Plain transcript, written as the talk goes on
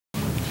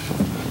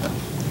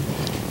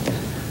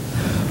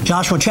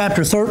Joshua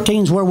chapter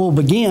 13 is where we'll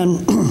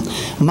begin.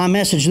 My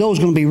message, though, is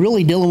going to be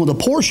really dealing with a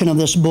portion of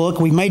this book.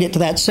 We made it to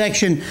that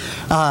section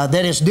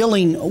that is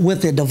dealing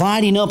with the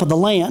dividing up of the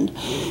land.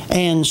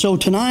 And so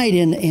tonight,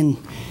 in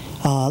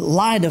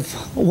light of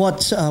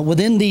what's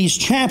within these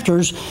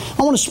chapters,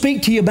 I want to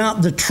speak to you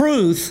about the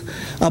truth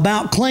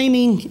about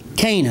claiming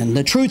Canaan.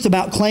 The truth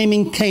about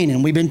claiming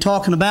Canaan. We've been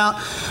talking about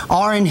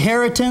our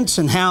inheritance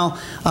and how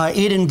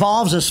it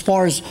involves, as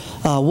far as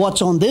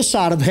what's on this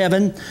side of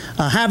heaven,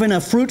 having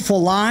a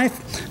fruitful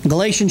life.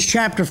 Galatians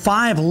chapter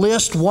 5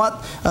 lists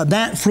what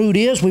that fruit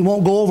is. We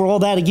won't go over all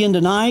that again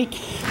tonight,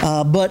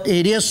 but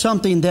it is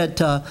something that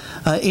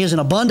is an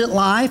abundant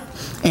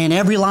life, and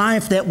every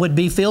life that would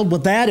be filled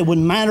with that. It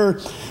wouldn't matter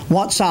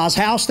what size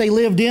house they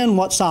lived in,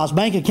 what size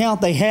bank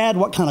account they had,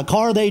 what kind of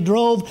car they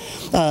drove.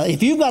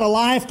 If you've got a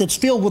life that's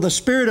filled with the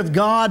Spirit of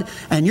God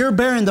and you're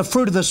bearing the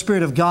fruit of the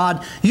Spirit of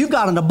God, you've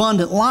got an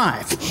abundant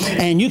life.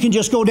 And you can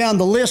just go down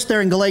the list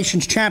there in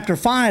Galatians chapter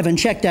 5 and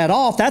check that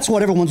off. That's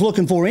what everyone's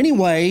looking for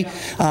anyway.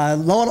 A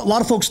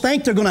lot of folks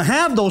think they're going to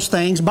have those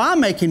things by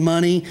making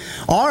money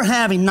or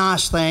having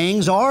nice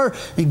things or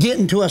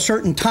getting to a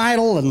certain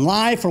title in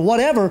life or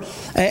whatever.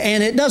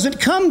 And it doesn't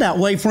come that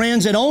way,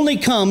 friends. It only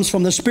comes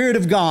from the Spirit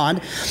of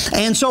God.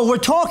 And so we're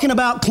talking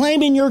about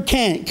claiming your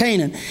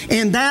Canaan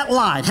in that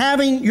light,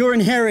 having your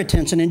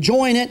inheritance and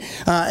enjoying it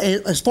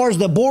as far as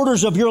the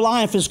borders of your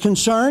life is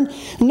concerned.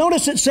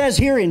 Notice it says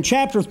here in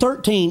chapter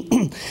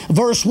 13,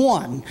 verse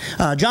 1,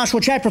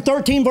 Joshua chapter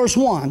 13, verse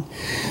 1,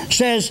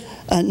 says,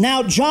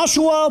 Now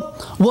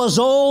Joshua was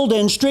old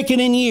and stricken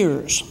in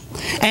years,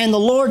 and the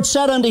Lord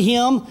said unto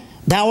him,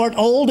 Thou art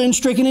old and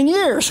stricken in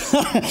years.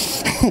 What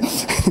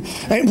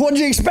did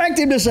you expect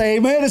him to say?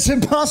 Amen. It's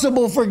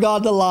impossible for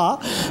God to lie,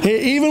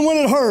 even when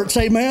it hurts.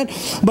 Amen.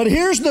 But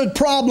here's the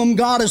problem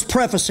God is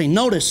prefacing.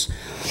 Notice,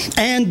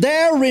 and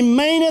there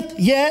remaineth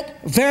yet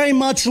very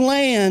much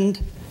land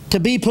to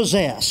be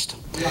possessed.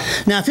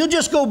 Now, if you'll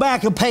just go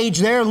back a page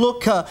there,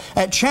 look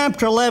at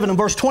chapter 11 and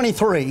verse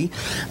 23,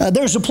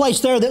 there's a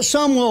place there that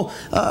some will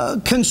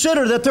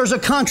consider that there's a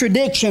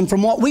contradiction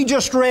from what we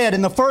just read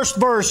in the first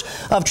verse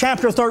of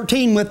chapter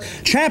 13 with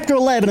chapter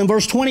 11 and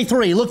verse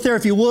 23. Look there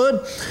if you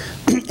would.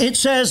 It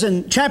says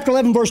in chapter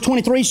 11, verse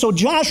 23, So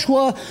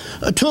Joshua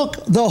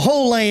took the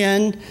whole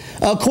land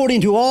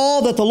according to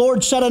all that the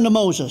Lord said unto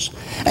Moses.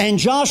 And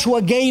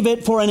Joshua gave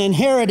it for an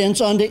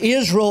inheritance unto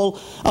Israel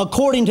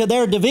according to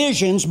their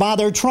divisions by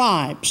their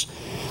tribes.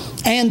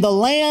 And the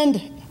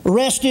land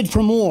rested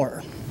from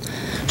war.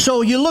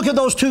 So you look at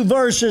those two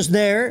verses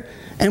there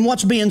and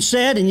what's being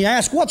said, and you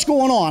ask, what's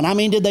going on? I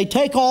mean, did they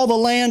take all the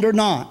land or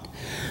not?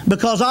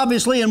 Because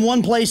obviously in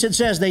one place it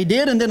says they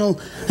did, and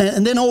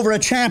then over a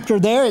chapter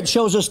there it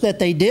shows us that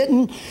they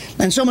didn't.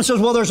 And someone says,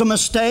 well, there's a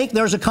mistake,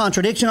 there's a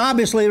contradiction.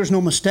 Obviously there's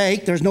no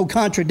mistake, there's no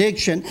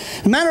contradiction.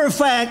 As a matter of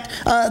fact,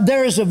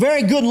 there is a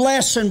very good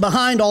lesson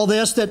behind all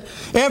this that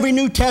every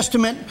New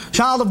Testament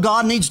child of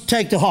God needs to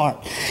take to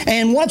heart.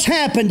 And what's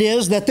happened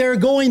is that they're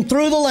going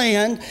through the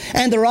land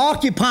and they're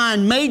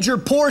occupying major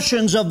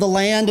portions of the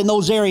land in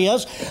those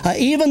areas,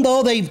 even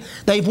though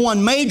they've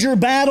won major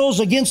battles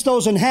against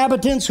those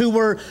inhabitants who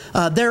were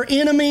their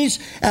enemies.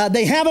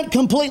 They haven't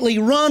completely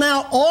run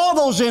out all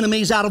those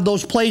enemies out of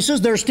those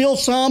places. There's still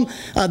some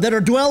that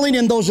are dwelling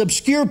in those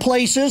obscure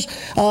places.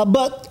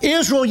 But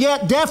Israel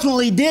yet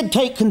definitely did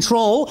take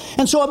control,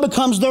 and so it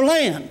becomes their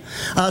land.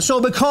 So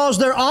because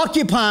they're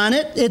occupying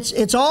it,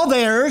 it's all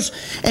theirs,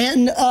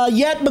 and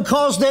yet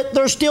because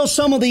there's still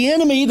some of the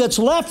enemy that's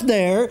left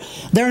there,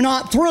 they're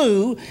not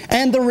through,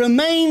 and there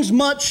remains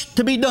much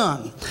to be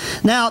done.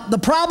 Now, the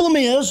problem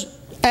is,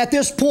 at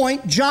this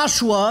point,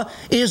 Joshua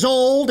is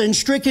old and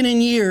stricken in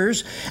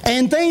years,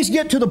 and things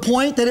get to the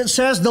point that it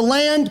says the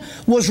land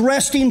was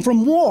resting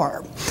from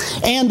war.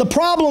 And the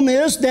problem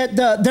is that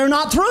they're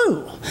not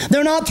through.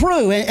 They're not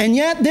through. And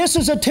yet this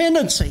is a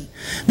tendency.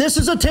 This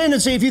is a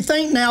tendency, if you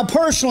think now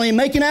personally and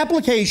make an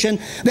application,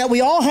 that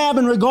we all have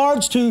in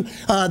regards to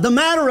the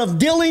matter of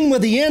dealing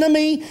with the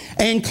enemy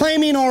and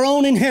claiming our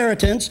own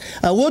inheritance.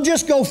 We'll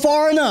just go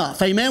far enough.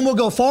 Amen. We'll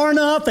go far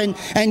enough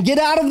and get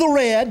out of the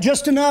red,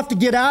 just enough to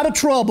get out of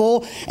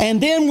trouble,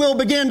 and then we'll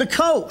begin to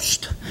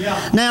coast.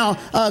 Yeah. Now,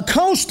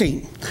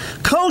 coasting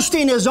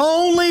is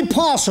only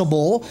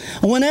possible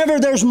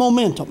whenever there's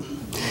momentum.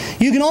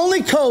 You can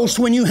only coast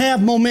when you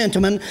have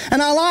momentum, and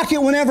I like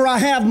it whenever I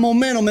have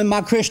momentum in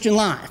my Christian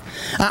life.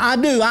 I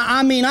do.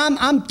 I mean,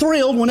 I'm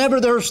thrilled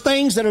whenever there's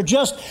things that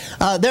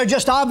are they're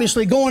just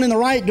obviously going in the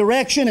right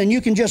direction, and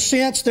you can just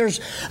sense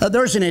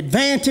there's an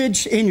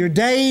advantage in your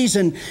days,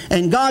 and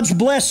God's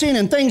blessing,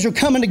 and things are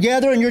coming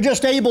together, and you're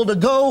just able to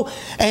go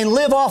and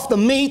live off the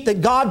meat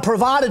that God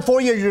provided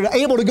for you. You're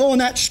able to go in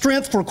that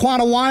strength for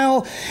quite a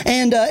while,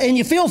 and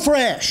you feel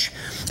fresh.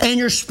 and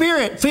your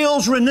spirit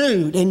feels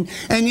renewed. And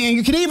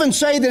you can even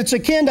say that it's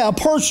akin to a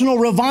personal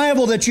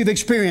revival that you've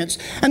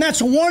experienced. And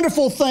that's a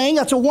wonderful thing.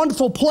 That's a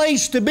wonderful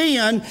place to be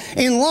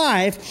in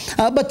life.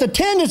 But the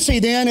tendency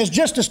then is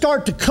just to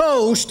start to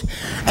coast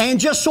and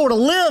just sort of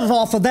live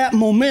off of that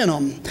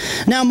momentum.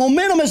 Now,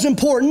 momentum is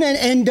important,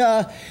 and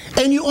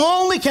you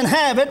only can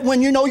have it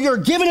when you know you're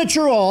giving it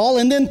your all,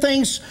 and then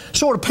things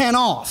sort of pan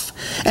off.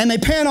 And they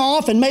pan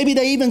off, and maybe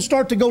they even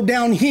start to go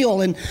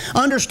downhill. And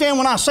understand,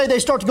 when I say they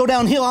start to go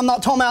downhill, I'm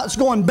not talking about it's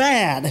going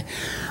bad.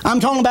 I'm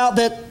talking about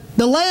that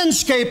the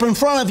landscape in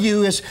front of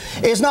you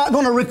is not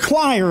going to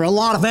require a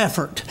lot of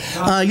effort.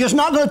 It's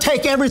not going to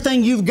take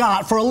everything you've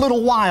got for a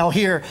little while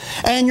here.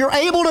 And you're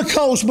able to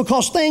coast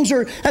because things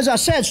are, as I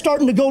said,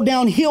 starting to go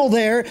downhill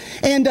there.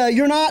 And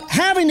you're not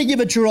having to give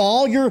it your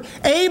all. You're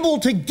able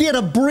to get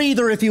a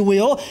breather, if you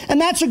will.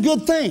 And that's a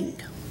good thing.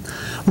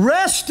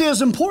 Rest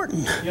is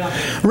important.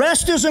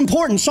 Rest is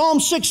important. Psalm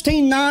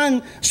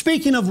 16:9,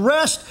 speaking of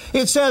rest,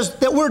 it says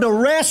that we're to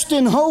rest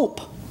in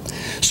hope.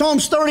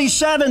 Psalms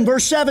 37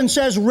 verse 7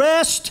 says,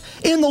 rest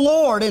in the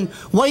Lord and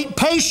wait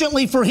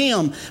patiently for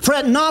Him.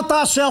 Fret not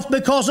thyself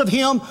because of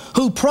him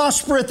who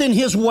prospereth in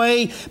his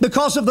way,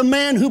 because of the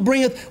man who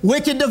bringeth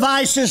wicked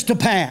devices to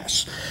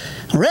pass.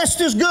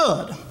 Rest is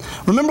good.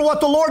 Remember what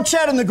the Lord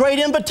said in the great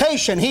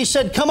invitation. He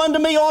said, come unto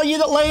me, all ye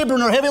that labor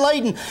and are heavy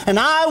laden, and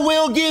I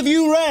will give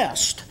you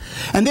rest.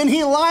 And then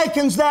He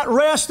likens that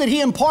rest that He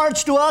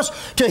imparts to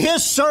us to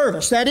His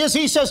service. That is,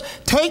 He says,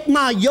 take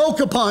my yoke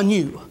upon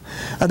you.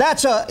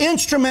 That's an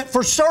instrument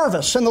for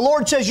service. And the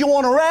Lord says, you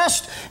want to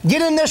rest?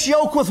 Get in this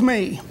yoke with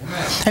me.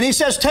 And He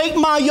says, take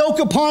my yoke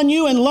upon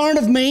you and learn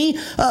of me,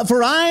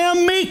 for I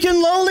am meek and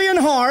lowly in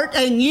heart,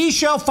 and ye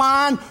shall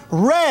find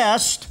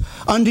rest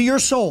unto your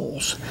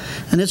souls.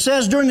 And it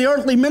says during the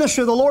earthly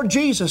ministry of the Lord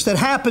Jesus that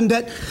happened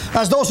that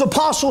as those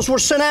apostles were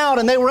sent out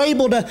and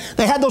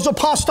they had those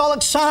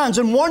apostolic signs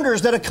and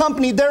wonders that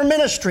accompanied their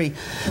ministry.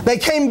 They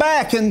came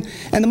back and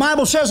the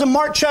Bible says in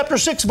Mark chapter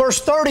 6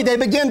 verse 30, they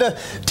began to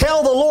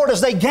tell the Lord as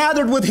they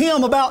gathered with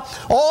Him about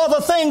all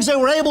the things they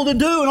were able to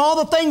do and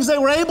all the things they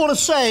were able to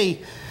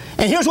say.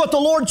 And here's what the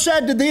Lord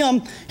said to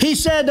them. He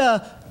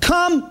said,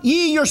 come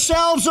ye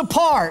yourselves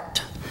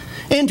apart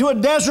into a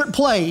desert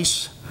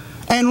place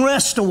and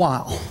rest a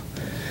while.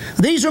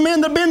 These are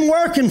men that have been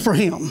working for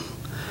Him.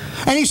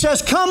 And He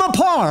says, come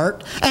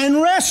apart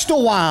and rest a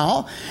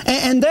while.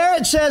 And there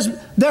it says,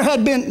 there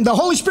had been, the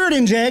Holy Spirit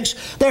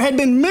injects, there had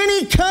been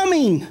many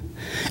coming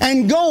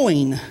and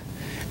going,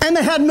 and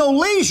they had no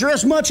leisure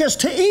as much as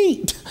to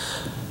eat.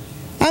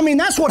 I mean,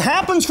 that's what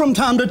happens from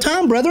time to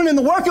time, brethren. In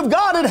the work of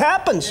God, it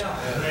happens.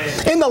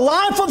 In the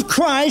life of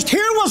Christ,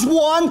 here was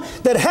one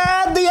that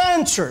had the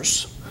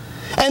answers.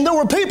 And there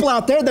were people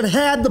out there that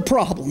had the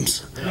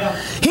problems.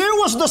 Here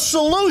was the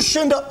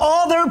solution to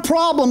all their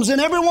problems,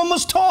 and everyone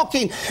was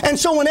talking. And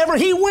so whenever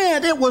He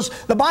went, it was,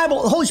 the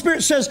Bible, the Holy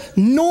Spirit says,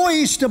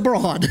 noised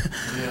abroad.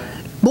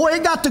 Boy,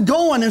 it got to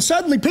going, and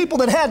suddenly people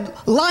that had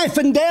life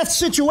and death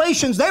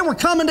situations, they were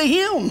coming to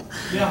Him.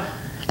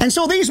 And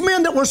so these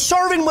men that were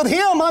serving with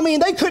Him, I mean,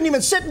 they couldn't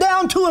even sit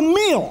down to a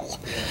meal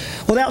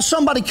without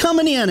somebody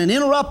coming in and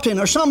interrupting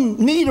or some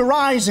need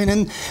arising,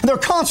 and they're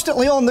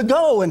constantly on the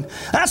go, and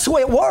that's the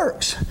way it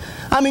works.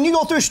 I mean, you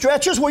go through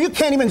stretches where you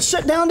can't even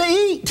sit down to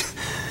eat.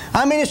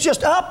 I mean, it's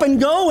just up and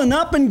go,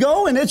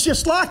 and it's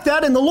just like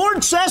that. And the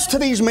Lord says to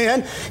these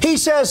men, He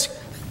says,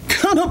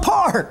 come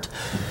apart.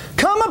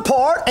 Come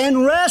apart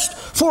and rest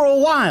for a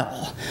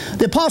while.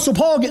 The Apostle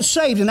Paul gets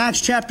saved in Acts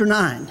chapter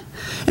 9.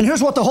 And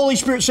here's what the Holy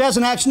Spirit says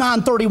in Acts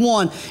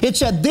 9:31. It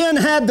said, then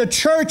had the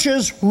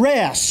churches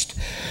rest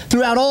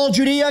throughout all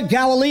Judea,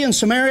 Galilee, and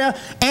Samaria,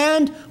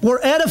 and were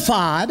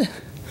edified,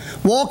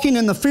 walking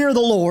in the fear of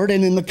the Lord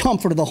and in the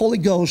comfort of the Holy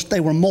Ghost,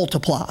 they were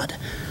multiplied.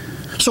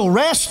 So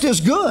rest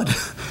is good.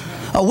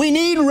 We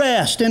need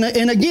rest. And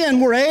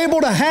again, we're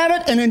able to have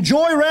it and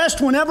enjoy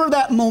rest whenever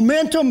that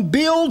momentum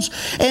builds,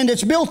 and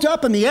it's built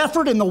up in the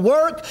effort and the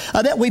work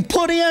that we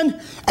put in,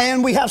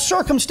 and we have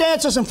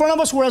circumstances in front of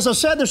us where, as I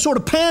said, they're sort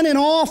of panning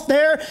off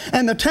there,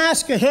 and the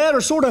task ahead are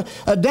sort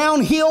of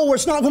downhill where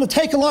it's not going to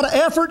take a lot of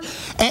effort,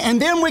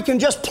 and then we can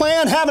just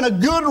plan having a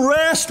good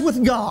rest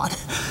with God,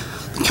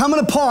 coming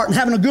apart and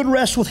having a good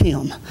rest with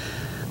Him.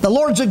 The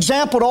Lord's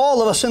example to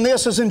all of us in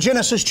this is in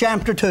Genesis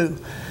chapter 2.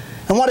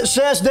 And what it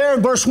says there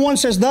in verse 1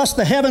 says, thus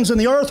the heavens and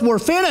the earth were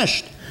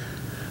finished,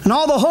 and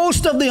all the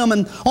host of them.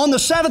 And on the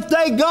seventh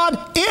day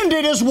God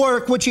ended His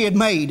work which He had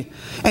made.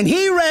 And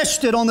He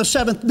rested on the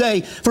seventh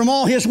day from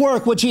all His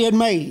work which He had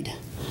made.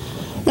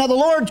 Now the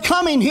Lord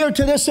coming here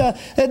to this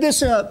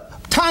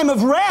time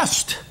of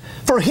rest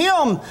for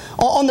Him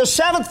on the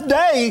seventh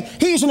day,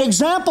 He's an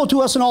example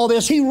to us in all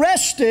this. He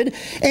rested,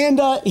 and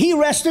He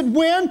rested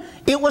when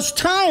it was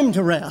time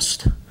to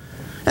rest.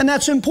 And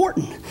that's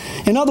important.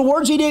 In other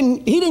words, He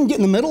didn't get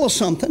in the middle of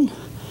something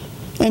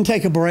and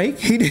take a break.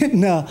 He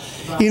didn't,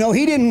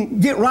 He didn't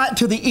get right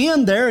to the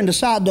end there and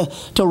decide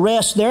to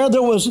rest there.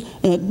 There was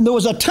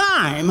a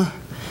time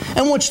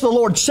in which the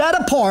Lord set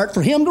apart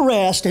for Him to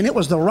rest, and it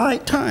was the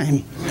right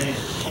time.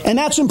 And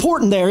that's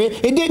important there.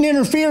 It didn't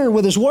interfere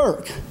with His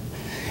work.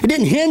 It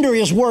didn't hinder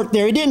his work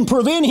there. It didn't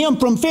prevent him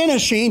from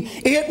finishing.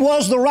 It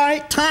was the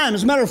right time.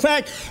 As a matter of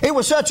fact, it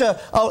was such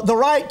the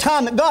right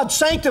time that God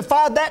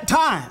sanctified that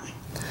time.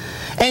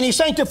 And He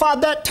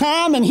sanctified that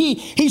time, and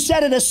He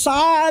set it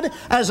aside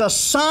as a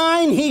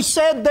sign, He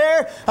said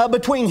there,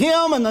 between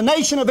Him and the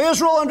nation of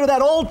Israel under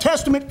that Old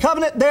Testament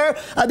covenant there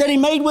that He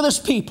made with His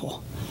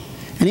people.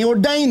 And He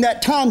ordained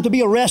that time to be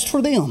a rest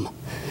for them.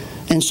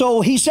 And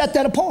so He set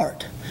that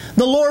apart.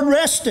 The Lord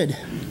rested.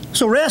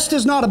 So rest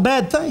is not a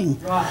bad thing.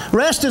 Right.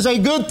 Rest is a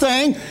good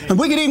thing. And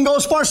we could even go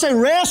as far as say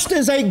rest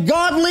is a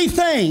godly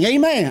thing.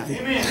 Amen.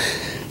 Amen.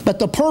 But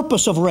the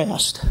purpose of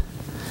rest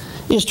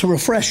is to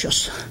refresh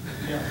us.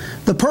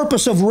 The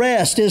purpose of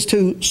rest is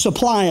to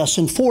supply us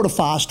and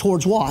fortify us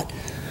towards what?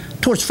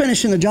 Towards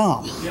finishing the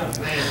job.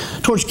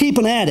 Towards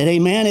keeping at it.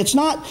 Amen.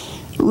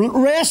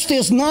 Rest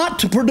is not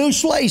to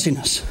produce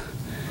laziness.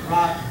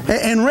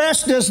 And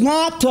rest is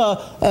not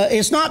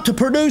to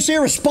produce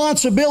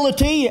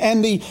irresponsibility,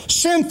 and the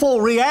sinful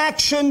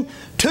reaction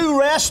to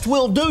rest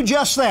will do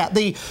just that.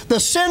 The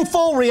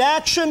sinful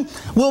reaction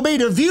will be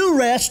to view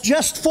rest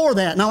just for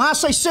that. Now, I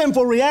say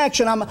sinful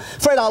reaction, I'm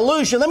afraid I'll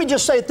lose you. Let me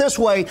just say it this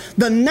way.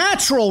 The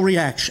natural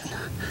reaction,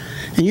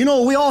 and you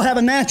know we all have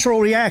a natural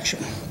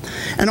reaction,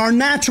 and our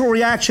natural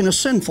reaction is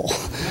sinful.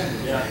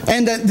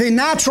 And the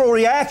natural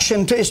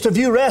reaction is to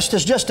view rest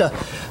as just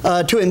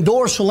to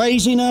endorse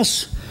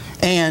laziness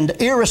and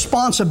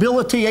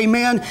irresponsibility,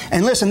 amen.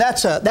 And listen,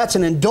 that's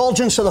an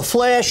indulgence of the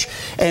flesh.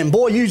 And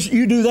boy,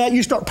 you do that,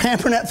 you start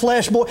pampering that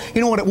flesh, boy,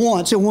 you know what it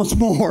wants? It wants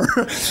more.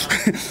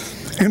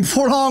 And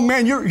before long,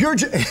 man,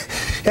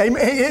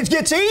 it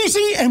gets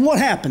easy, and what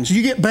happens?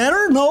 You get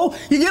better? No,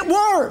 you get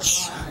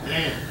worse.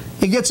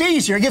 It gets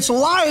easier, it gets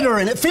lighter,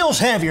 and it feels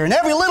heavier. And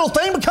every little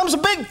thing becomes a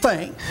big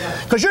thing.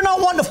 Because you're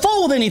not wanting to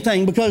fool with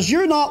anything, because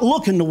you're not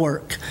looking to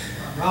work.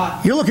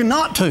 You're looking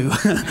not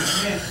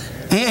to.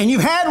 And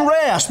you've had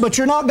rest, but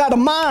you're not got a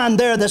mind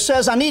there that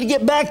says, I need to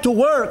get back to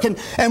work.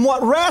 And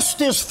what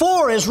rest is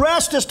for is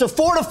to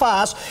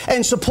fortify us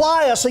and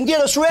supply us and get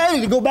us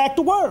ready to go back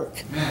to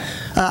work.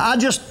 I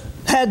just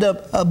had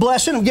a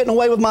blessing of getting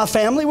away with my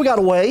family. We got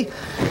away.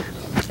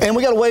 And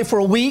we got away for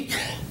a week.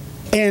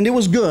 And it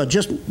was good,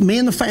 just me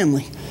and the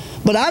family.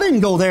 But I didn't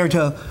go there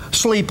to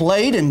sleep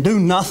late and do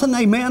nothing.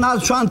 Amen. I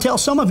was trying to tell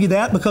some of you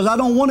that because I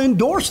don't want to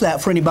endorse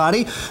that for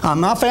anybody.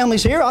 My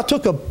family's here. I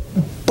took a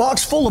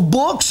box full of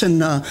books and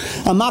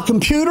my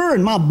computer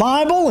and my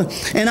Bible,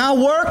 and I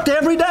worked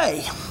every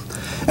day.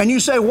 And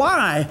you say,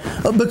 why?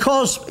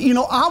 Because, you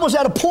know, I was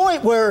at a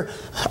point where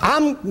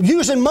I'm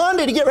using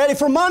Monday to get ready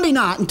for Monday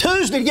night, and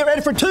Tuesday to get ready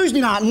for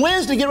Tuesday night, and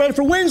Wednesday to get ready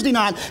for Wednesday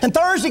night, and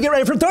Thursday to get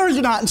ready for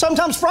Thursday night, and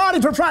sometimes Friday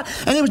for Friday.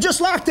 And it was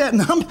just like that.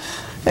 And I'm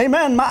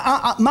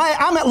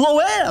at low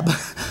ebb.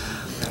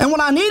 And what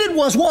I needed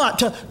was what?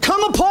 To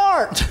come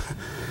apart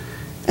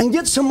and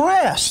get some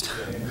rest.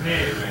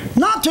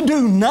 Not to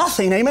do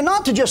nothing, amen.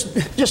 Not to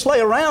just lay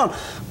around,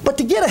 but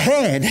to get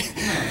ahead.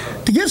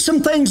 To get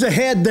some things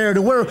ahead there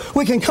to where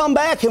we can come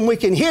back and we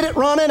can hit it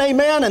running,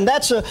 amen. And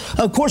that's,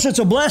 of course, it's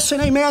a blessing,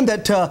 amen,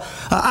 that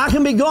I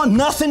can be gone.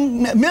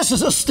 Nothing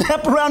misses a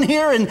step around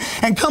here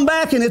and come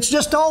back and it's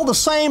just all the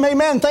same,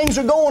 amen. Things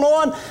are going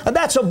on.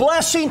 That's a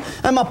blessing.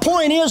 And my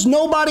point is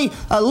nobody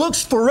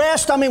looks for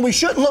rest. I mean, we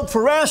shouldn't look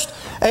for rest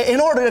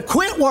in order to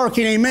quit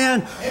working,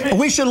 amen.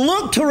 We should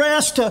look to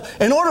rest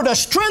in order to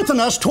strengthen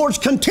us towards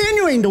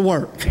continuing to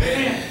work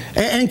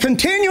and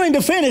continuing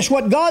to finish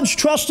what God's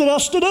trusted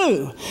us to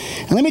do.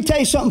 And let me tell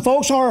you something,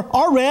 folks,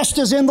 our rest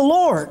is in the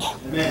Lord.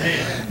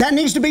 Amen. That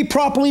needs to be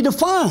properly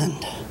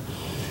defined.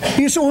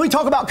 You see, when we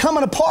talk about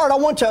coming apart, I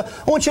want you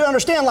to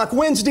understand, like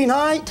Wednesday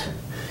night,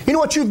 you know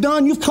what you've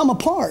done? You've come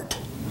apart.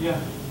 Yeah.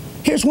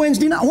 Here's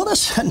Wednesday night. Well,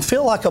 this doesn't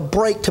feel like a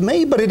break to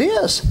me, but it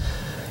is.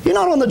 You're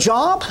not on the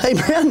job,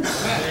 amen.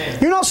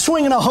 You're not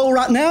swinging a hoe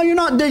right now. You're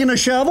not digging a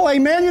shovel,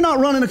 amen. You're not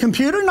running a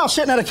computer. You're not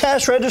sitting at a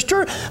cash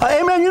register,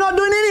 amen. You're not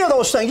doing any of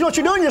those things. You know what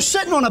you're doing? You're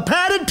sitting on a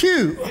padded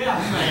pew.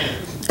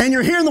 And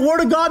you're hearing the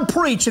Word of God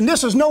preach, and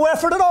this is no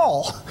effort at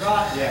all.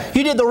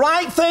 You did the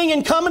right thing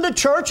in coming to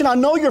church, and I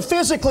know you're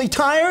physically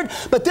tired,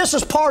 but this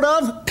is part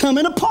of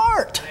coming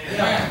apart.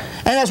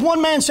 And as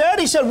one man said,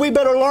 he said, we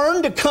better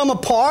learn to come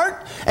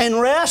apart and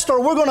rest,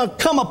 or we're going to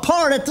come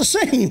apart at the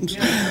seams.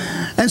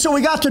 And so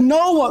we got to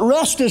know what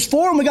rest is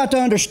for, and we got to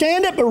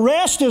understand it, but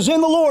rest is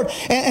in the Lord.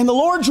 And the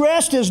Lord's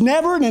rest is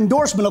never an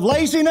endorsement of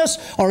laziness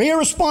or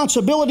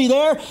irresponsibility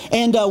there.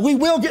 And we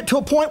will get to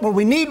a point where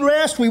we need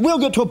rest. We will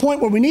get to a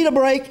point where we need a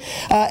break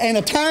and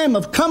a time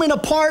of coming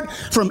apart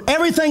from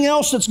everything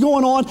else that's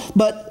going on.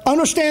 But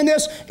understand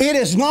this, it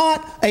is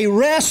not a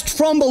rest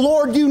from the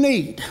Lord you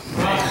need.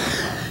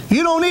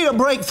 You don't need a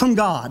break from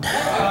God.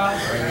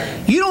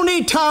 You don't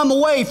need time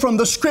away from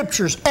the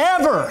Scriptures,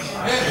 ever.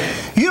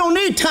 You don't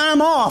need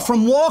time off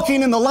from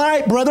walking in the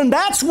light, brethren.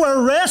 That's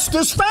where rest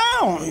is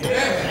found.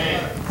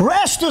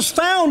 Rest is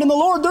found in the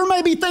Lord. There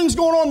may be things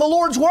going on in the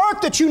Lord's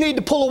work that you need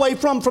to pull away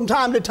from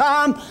time to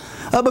time.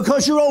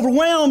 because you're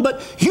overwhelmed,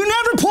 but you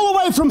never pull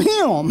away from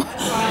Him.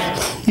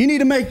 You need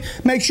to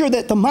make sure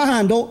that the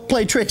mind don't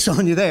play tricks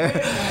on you there.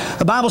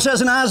 The Bible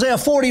says in Isaiah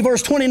 40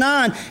 verse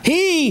 29,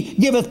 He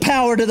giveth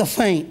power to the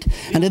faint,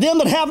 and to them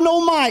that have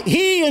no might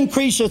He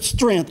increaseth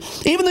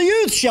strength. Even the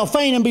youth shall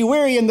faint and be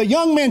weary, and the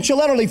young men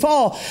shall utterly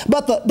fall.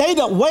 But they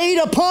that wait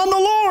upon the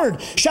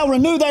Lord shall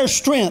renew their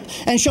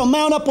strength, and shall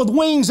mount up with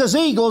wings as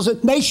eagles.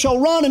 They shall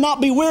run and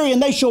not be weary,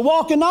 and they shall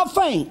walk and not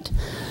faint.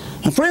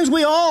 And friends,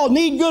 we all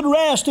need good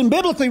rest, and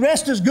biblically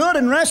rest is good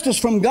and rest is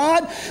from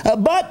God.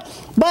 But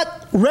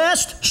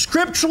rest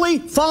scripturally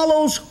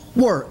follows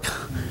work.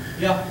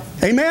 Yeah.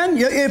 Amen?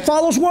 It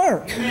follows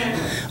work.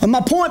 Amen. And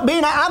my point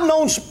being, I've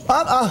known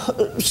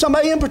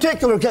somebody in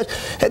particular,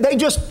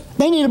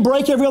 they need a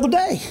break every other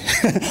day.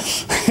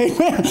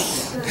 Amen.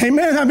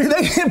 Amen. I mean,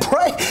 they need a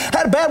break.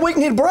 Had a bad week,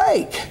 need a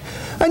break.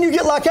 And you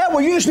get like that,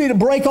 well, you just need a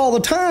break all the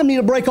time,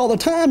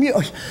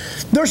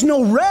 there's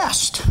no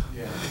rest.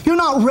 Yeah. You're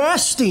not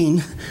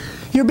resting.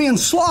 You're being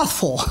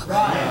slothful.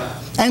 Right.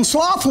 And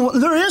slothful,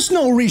 there is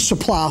no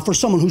resupply for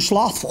someone who's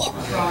slothful.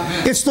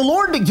 Right. It's the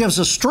Lord that gives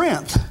us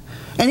strength.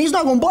 And He's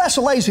not going to bless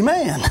a lazy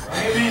man.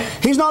 Amen.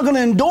 He's not going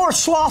to endorse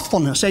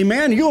slothfulness.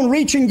 Amen. You're going to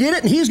reach and get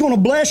it, and He's going to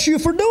bless you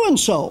for doing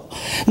so.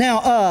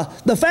 Now,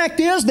 the fact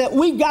is that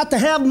we've got to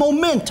have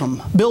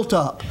momentum built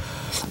up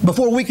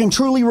before we can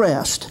truly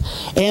rest.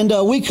 And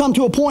we come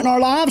to a point in our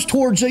lives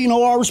towards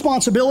our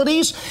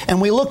responsibilities,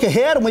 and we look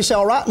ahead and we say,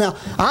 all right, now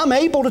I'm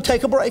able to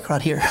take a break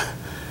right here.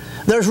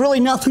 There's really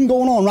nothing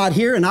going on right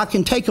here, and I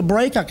can take a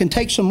break. I can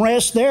take some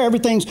rest there.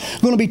 Everything's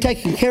going to be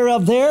taken care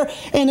of there.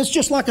 And it's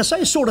just like I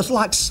say, sort of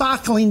like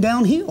cycling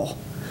downhill.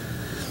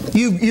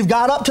 You've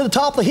got up to the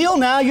top of the hill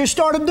now. You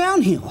started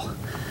downhill.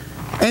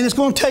 And it's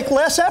going to take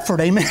less effort,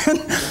 amen?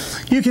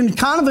 You can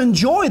kind of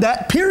enjoy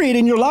that period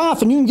in your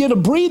life, and you can get a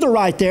breather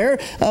right there.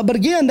 But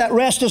again, that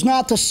rest is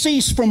not to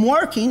cease from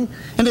working,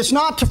 and it's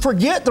not to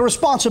forget the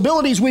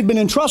responsibilities we've been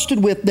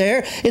entrusted with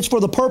there. It's for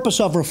the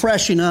purpose of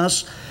refreshing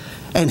us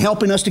and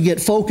helping us to get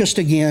focused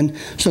again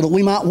so that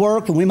we might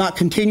work and we might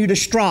continue to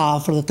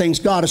strive for the things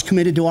God has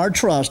committed to our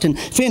trust and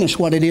finish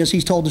what it is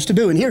He's told us to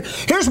do. And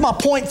here's my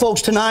point,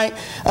 folks, tonight,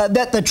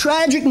 that the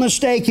tragic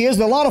mistake is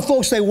that a lot of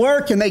folks, they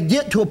work and they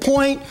get to a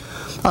point,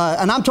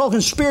 and I'm talking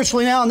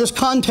spiritually now in this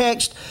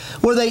context,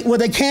 where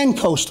they can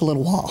coast a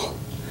little while.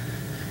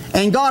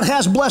 And God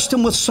has blessed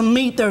them with some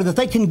meat there that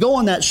they can go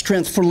in that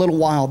strength for a little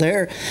while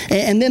there.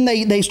 And then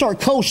they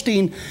start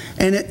coasting,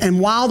 and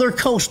while they're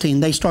coasting,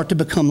 they start to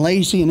become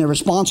lazy and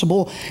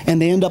irresponsible, and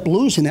they end up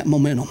losing that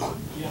momentum.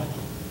 Yeah.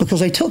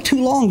 Because they took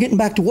too long getting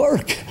back to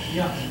work.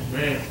 Yeah.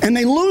 And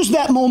they lose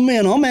that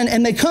momentum,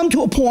 and they come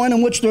to a point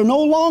in which they're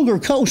no longer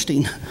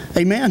coasting.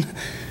 Amen?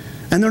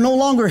 And they're no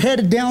longer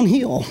headed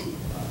downhill.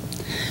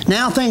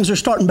 Now things are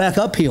starting back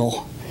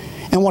uphill.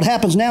 And what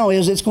happens now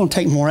is it's going to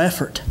take more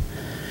effort.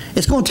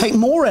 It's going to take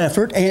more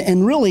effort,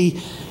 and really,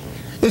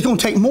 it's going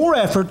to take more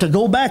effort to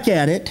go back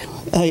at it.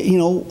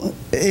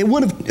 It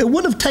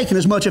would have taken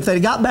as much if they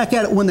got back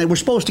at it when they were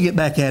supposed to get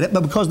back at it, but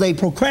because they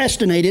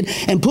procrastinated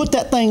and put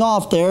that thing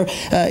off there,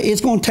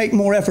 it's going to take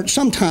more effort,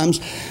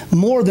 sometimes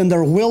more than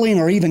they're willing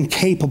or even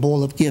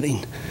capable of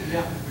giving.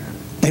 Yeah.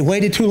 They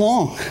waited too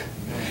long,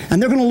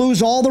 and they're going to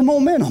lose all their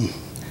momentum,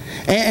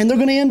 and they're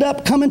going to end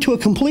up coming to a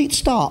complete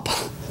stop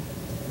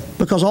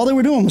because all they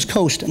were doing was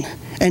coasting.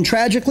 And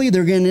tragically,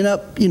 they're going to end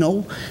up,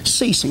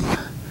 ceasing.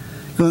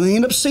 Going to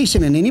end up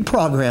ceasing in any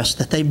progress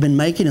that they've been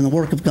making in the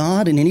work of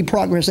God and any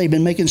progress they've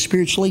been making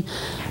spiritually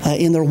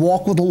in their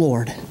walk with the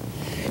Lord.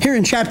 Here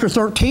in chapter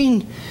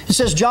 13, it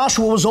says,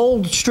 Joshua was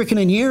old, stricken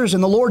in years,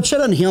 and the Lord said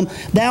unto him,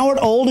 Thou art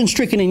old and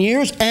stricken in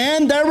years,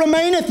 and there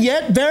remaineth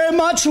yet very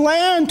much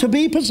land to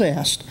be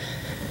possessed.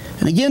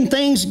 And again,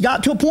 things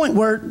got to a point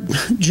where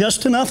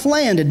just enough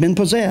land had been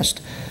possessed.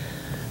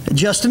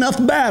 Just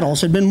enough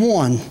battles had been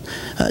won.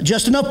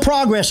 Just enough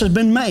progress has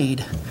been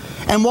made.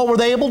 And what were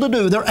they able to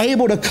do? They're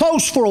able to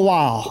coast for a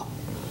while.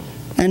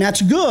 And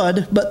that's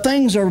good, but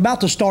things are about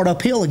to start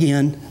uphill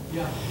again.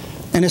 Yeah.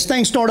 And as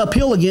things start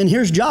uphill again,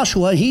 here's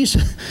Joshua.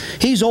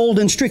 He's old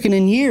and stricken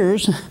in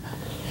years.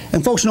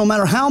 And folks, no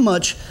matter how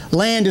much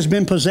land has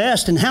been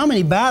possessed and how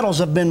many battles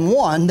have been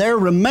won, there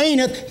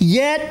remaineth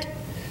yet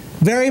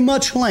very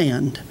much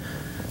land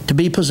to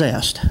be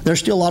possessed. There's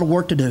still a lot of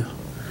work to do.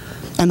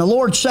 And the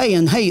Lord's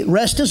saying, hey,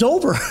 rest is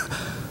over.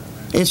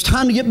 It's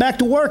time to get back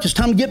to work. It's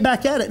time to get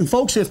back at it. And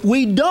folks, if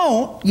we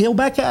don't go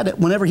back at it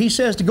whenever He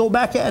says to go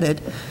back at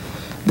it,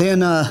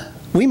 then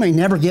we may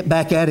never get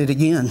back at it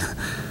again.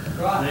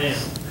 Right.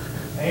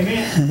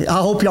 Amen.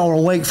 I hope y'all are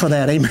awake for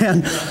that.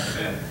 Amen.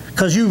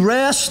 Because you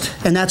rest,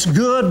 and that's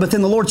good, but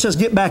then the Lord says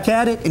get back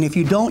at it, and if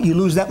you don't, you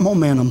lose that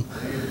momentum.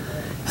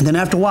 And then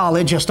after a while,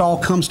 it just all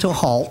comes to a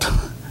halt,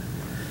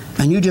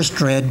 and you just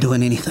dread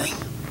doing anything.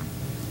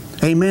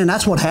 Amen.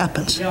 That's what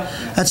happens.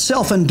 That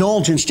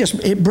self-indulgence,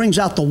 it brings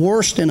out the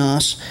worst in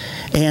us.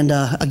 And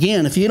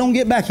again, if you don't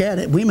get back at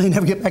it, we may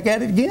never get back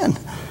at it again.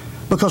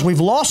 Because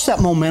we've lost that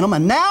momentum,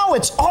 and now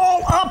it's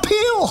all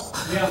uphill.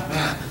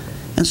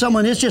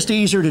 And it's just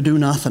easier to do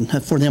nothing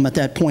for them at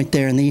that point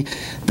there. And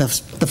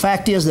the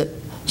fact is that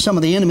some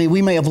of the enemy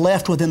we may have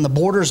left within the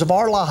borders of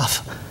our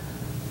life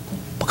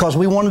because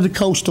we wanted to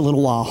coast a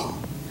little while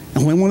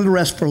and we wanted to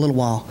rest for a little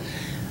while.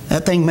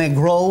 That thing may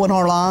grow in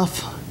our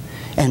life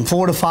and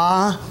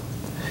fortify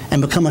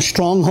and become a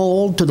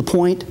stronghold to the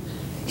point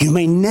you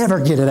may never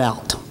get it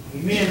out.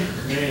 Amen.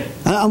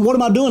 What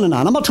am I doing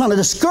tonight? I'm not trying to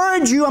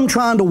discourage you. I'm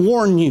trying to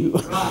warn you.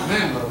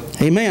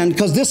 Amen.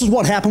 Because this is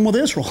what happened with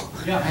Israel.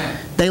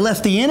 They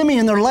left the enemy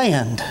in their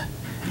land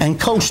and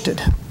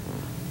coasted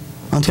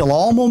until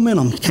all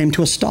momentum came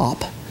to a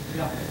stop.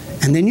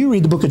 And then you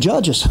read the book of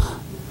Judges.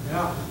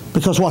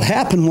 Because what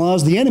happened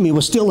was the enemy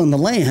was still in the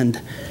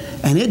land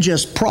and it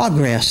just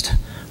progressed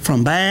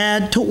from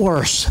bad to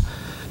worse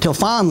till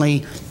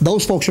finally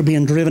those folks are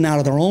being driven out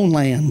of their own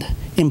land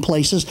in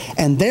places,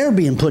 and they're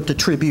being put to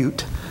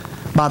tribute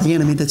by the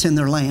enemy that's in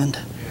their land.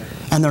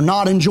 And they're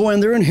not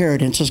enjoying their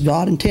inheritance as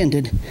God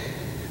intended.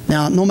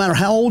 Now, no matter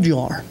how old you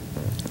are,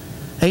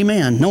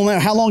 amen, no matter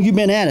how long you've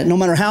been at it, no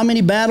matter how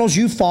many battles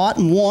you've fought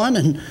and won,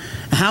 and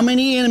how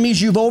many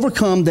enemies you've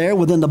overcome there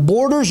within the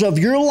borders of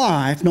your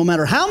life, no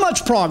matter how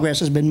much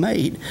progress has been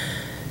made,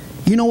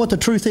 you know what the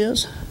truth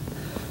is?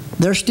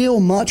 There's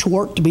still much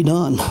work to be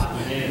done.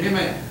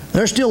 Amen.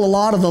 There's still a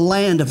lot of the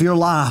land of your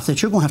life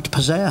that you're going to have to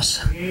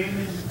possess.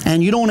 Amen.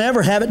 And you don't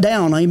ever have it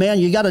down. Amen.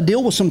 You got to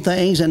deal with some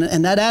things,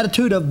 and that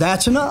attitude of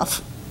that's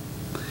enough.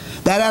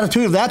 That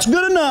attitude of that's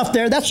good enough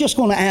there, that's just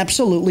going to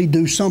absolutely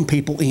do some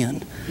people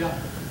in.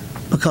 Yeah.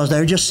 Because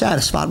they're just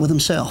satisfied with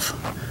themselves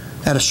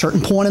at a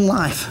certain point in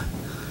life.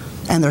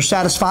 And they're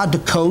satisfied to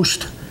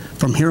coast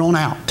from here on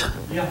out.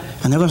 Yeah.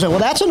 And they're going to say, well,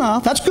 that's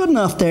enough. That's good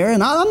enough there.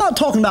 And I'm not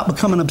talking about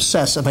becoming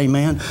obsessive,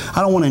 amen.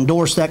 I don't want to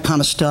endorse that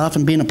kind of stuff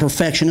and being a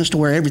perfectionist to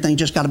where everything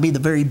just got to be the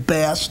very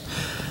best.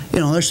 You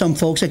know, there's some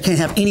folks that can't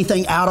have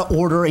anything out of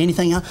order or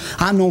anything.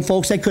 I've known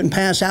folks that couldn't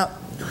pass out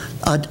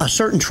a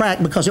certain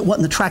track because it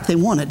wasn't the track they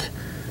wanted.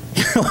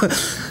 You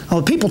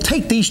know, people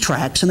take these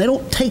tracks and they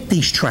don't take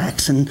these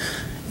tracks, and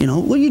you know,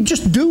 well, you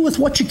just do with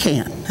what you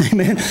can.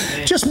 Amen.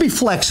 Just be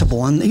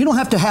flexible. And you don't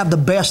have to have the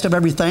best of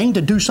everything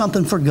to do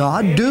something for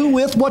God. Do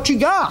with what you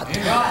got.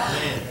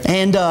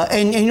 And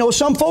you know,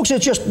 some folks,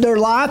 it's just their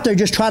life. They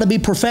just try to be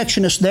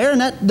perfectionists there,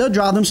 and they'll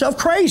drive themselves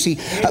crazy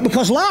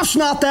because life's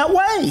not that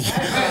way.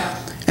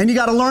 And you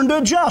got to learn to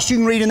adjust. You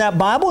can read in that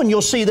Bible, and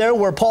you'll see there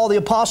where Paul the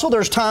Apostle,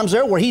 there's times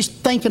there where he's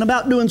thinking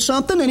about doing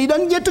something, and he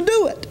doesn't get to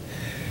do it.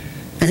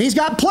 And he's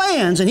got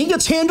plans, and he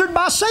gets hindered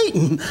by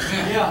Satan.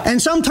 Yeah.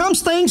 And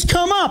sometimes things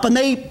come up, and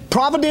they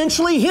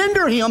providentially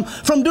hinder him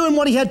from doing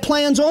what he had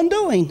plans on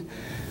doing.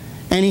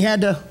 And he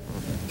had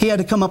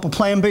to come up with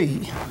plan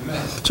B.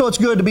 Amen. So it's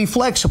good to be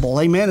flexible.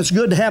 Amen. It's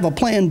good to have a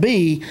plan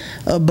B,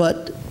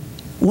 but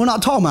we're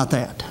not talking about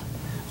that.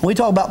 We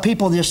talk about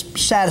people just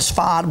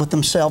satisfied with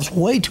themselves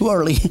way too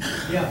early.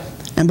 Yeah.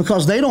 And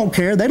because they don't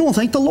care, they don't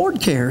think the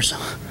Lord cares.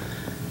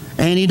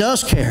 And He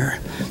does care.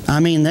 I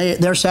mean,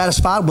 they're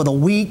satisfied with a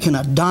weak and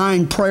a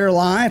dying prayer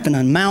life and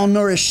a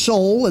malnourished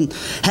soul and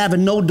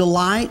having no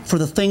delight for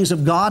the things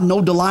of God,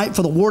 no delight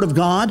for the Word of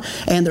God.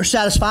 And they're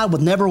satisfied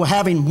with never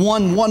having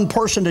won one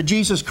person to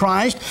Jesus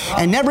Christ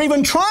and never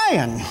even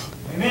trying.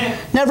 Amen.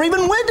 Never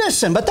even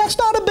witnessing. But that's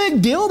not a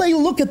big deal. They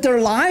look at their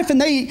life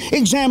and they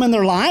examine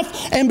their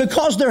life. And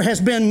because there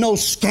has been no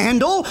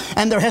scandal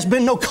and there has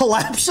been no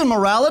collapse in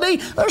morality,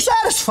 they're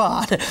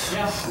satisfied.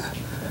 Yeah.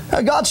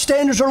 God's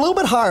standards are a little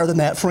bit higher than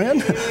that,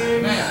 friend.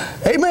 Amen.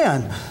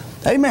 Amen.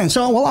 Amen.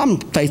 So, well, I'm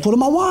faithful to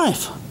my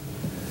wife.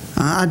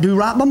 I do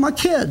right by my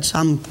kids.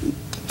 I'm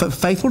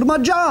faithful to my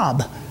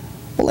job.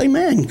 Well,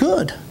 amen.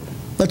 Good.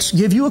 Let's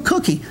give you a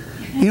cookie.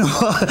 You know,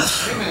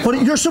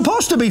 but you're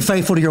supposed to be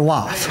faithful to your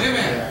wife.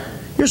 Amen.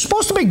 You're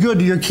supposed to be good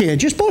to your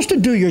kids. You're supposed to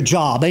do your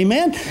job.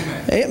 Amen.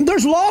 Amen.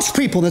 There's lost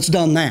people that's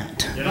done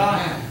that.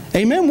 Amen.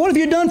 Amen. What have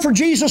you done for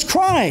Jesus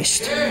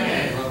Christ?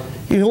 Amen.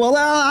 You know, well,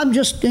 I'm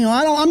just, you know,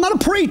 I'm not a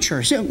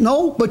preacher. See,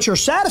 no, but you're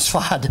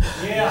satisfied.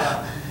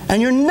 Yeah.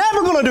 And you're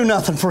never going to do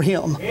nothing for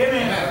Him.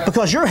 Amen.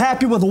 Because you're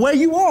happy with the way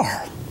you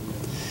are.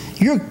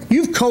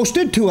 You've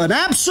coasted to an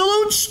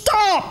absolute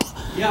stop.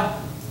 Yeah.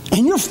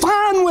 And you're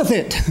fine with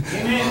it.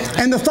 Amen.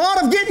 And the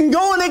thought of getting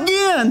going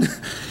again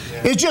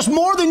is just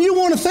more than you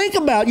want to think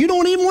about. You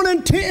don't even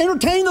want to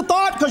entertain the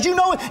thought because you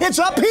know it's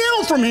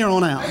uphill from here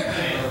on out.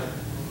 Amen.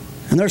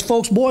 And there's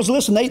folks, boys,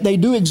 listen, they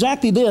do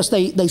exactly this.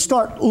 They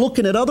start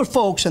looking at other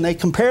folks and they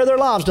compare their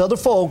lives to other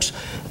folks,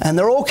 and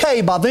they're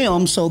okay by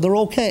them, so they're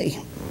okay.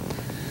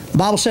 The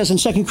Bible says in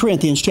 2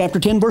 Corinthians chapter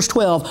 10, verse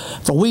 12,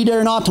 "For we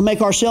dare not to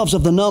make ourselves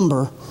of the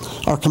number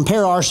or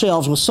compare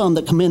ourselves with some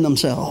that commend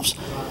themselves."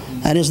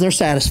 That is, they're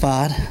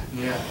satisfied.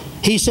 Yeah.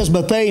 He says,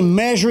 "But they,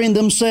 measuring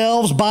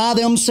themselves by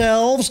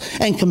themselves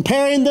and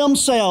comparing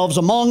themselves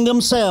among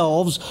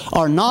themselves,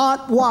 are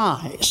not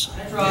wise."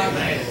 That's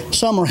right.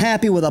 Some are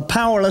happy with a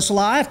powerless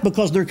life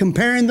because they're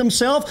comparing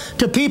themselves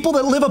to people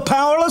that live a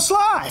powerless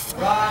life.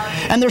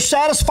 Right. And they're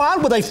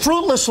satisfied with a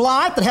fruitless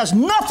life that has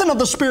nothing of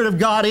the Spirit of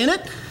God in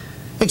it,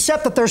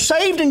 except that they're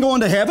saved and going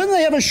to heaven.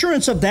 They have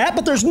assurance of that,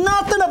 but there's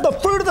nothing of the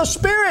fruit of the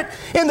Spirit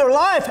in their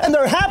life, and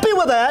they're happy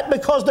with that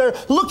because they're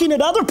looking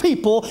at other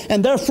people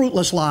and their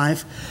fruitless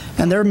life,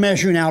 and they're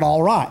measuring out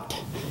all right.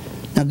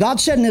 Now,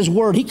 God said in His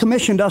Word, He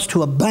commissioned us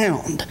to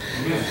abound.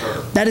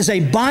 That is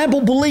a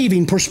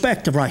Bible-believing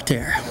perspective right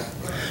there.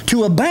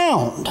 To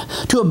abound.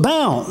 To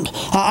abound.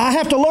 I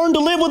have to learn to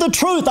live with the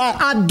truth.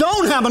 I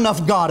don't have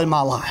enough God in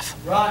my life.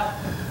 Right.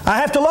 I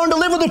have to learn to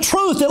live with the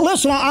truth that,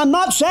 listen, I'm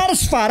not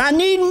satisfied. I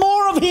need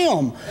more of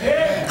Him.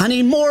 I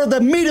need more of the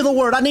meat of the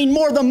Word. I need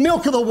more of the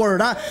milk of the Word.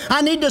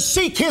 I need to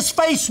seek His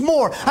face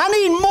more. I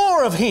need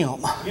more of Him.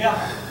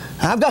 Yeah.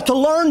 I've got to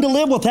learn to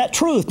live with that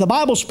truth. The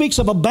Bible speaks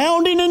of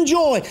abounding in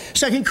joy.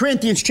 2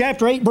 Corinthians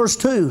chapter 8, verse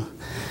 2.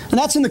 And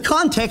that's in the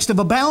context of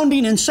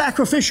abounding in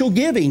sacrificial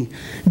giving,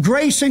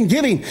 grace and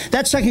giving.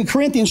 That's 2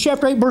 Corinthians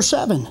chapter 8, verse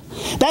 7.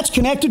 That's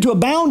connected to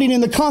abounding in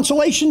the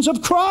consolations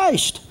of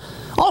Christ.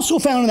 Also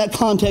found in that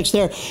context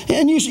there.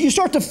 And you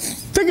start to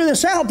figure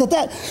this out,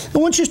 that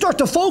once you start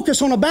to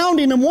focus on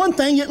abounding in one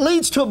thing, it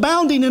leads to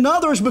abounding in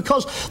others,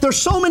 because there's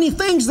so many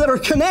things that are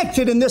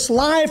connected in this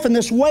life and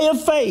this way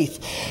of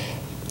faith.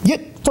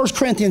 Get 1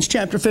 Corinthians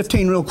chapter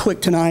 15 real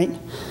quick tonight.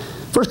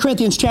 1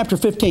 Corinthians chapter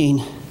 15.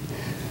 The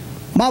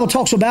Bible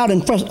talks about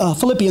in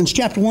Philippians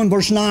chapter 1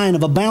 verse 9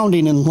 of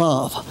abounding in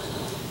love.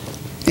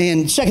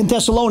 In 2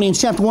 Thessalonians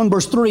chapter 1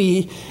 verse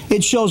 3,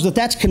 it shows that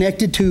that's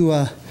connected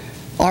to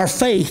our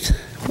faith.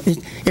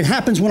 It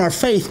happens when our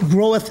faith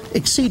groweth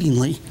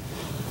exceedingly.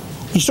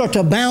 You start to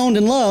abound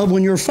in love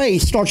when your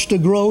faith starts to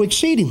grow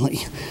exceedingly.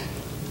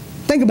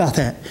 Think about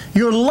that.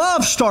 Your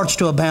love starts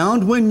to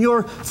abound when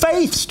your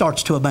faith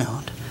starts to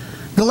abound.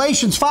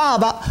 Galatians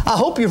 5, I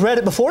hope you've read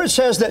it before. It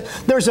says that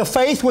there's a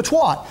faith which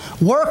what?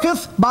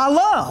 Worketh by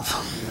love.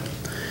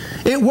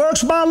 It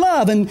works by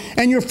love, and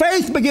your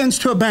faith begins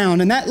to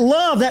abound, and that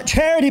love, that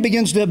charity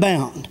begins to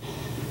abound.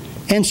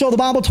 And so the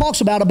Bible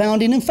talks about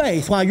abounding in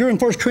faith. While you're in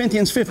 1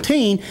 Corinthians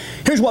 15,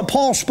 here's what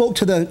Paul spoke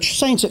to the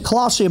saints at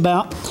Colossae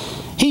about.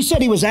 He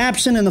said he was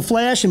absent in the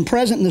flesh and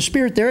present in the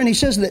spirit there. And he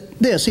says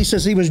he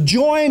says he was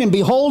joying and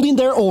beholding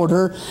their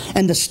order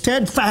and the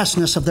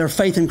steadfastness of their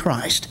faith in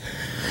Christ.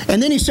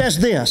 And then he says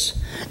this,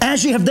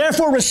 as ye have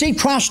therefore received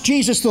Christ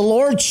Jesus the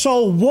Lord,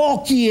 so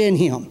walk ye in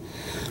Him,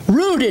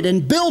 rooted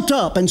and built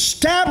up and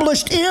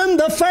established in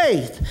the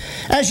faith,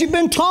 as you've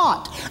been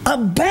taught,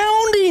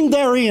 abounding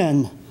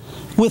therein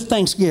with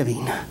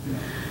thanksgiving.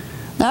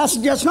 Now, that's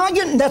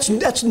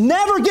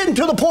never getting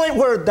to the point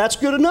where that's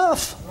good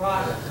enough.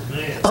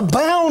 Right.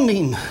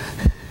 Abounding.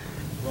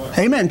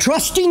 Amen.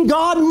 Trusting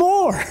God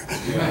more.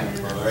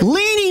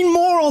 Leaning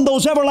more on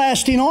those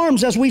everlasting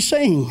arms as we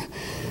sing.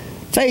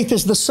 Faith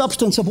is the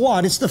substance of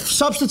what? It's the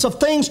substance of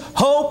things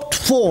hoped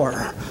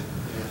for.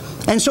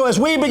 And so as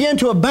we begin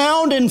to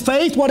abound in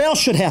faith, what else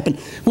should happen?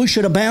 We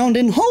should abound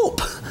in hope.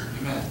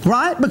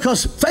 Right?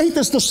 Because faith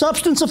is the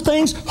substance of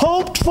things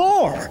hoped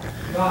for.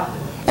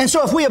 And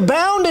so if we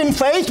abound in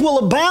faith, we'll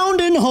abound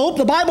in hope.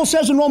 The Bible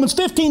says in Romans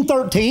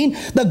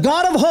 15:13, the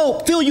God of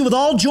hope fill you with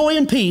all joy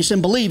and peace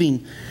in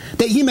believing,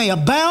 that ye may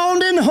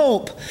abound in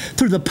hope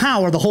through the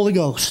power of the Holy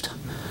Ghost.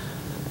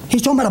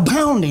 He's talking about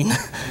abounding.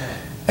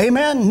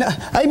 Amen.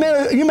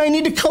 Amen. You may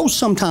need to coast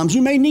sometimes.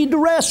 You may need to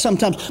rest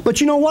sometimes. But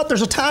you know what?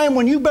 There's a time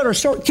when you better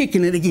start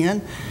kicking it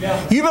again.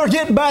 Yeah. You better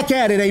get back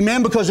at it.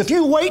 Amen. Because if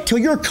you wait till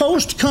your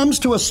coast comes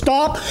to a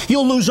stop,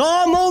 you'll lose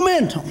all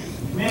momentum.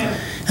 Amen.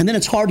 And then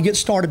it's hard to get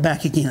started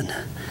back again.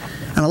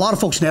 And a lot of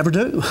folks never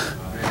do.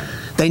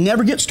 They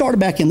never get started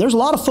back in. There's a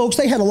lot of folks,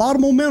 they had a lot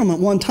of momentum at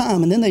one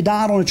time, and then they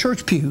died on a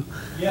church pew.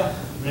 Yeah.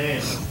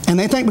 Man. And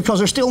they think because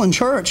they're still in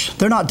church,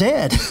 they're not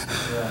dead.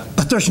 Yeah.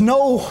 But there's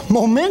no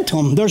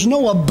momentum. There's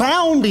no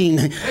abounding.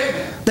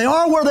 Amen. They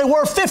are where they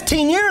were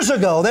 15 years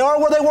ago. They are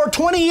where they were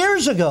 20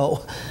 years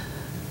ago.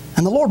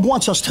 And the Lord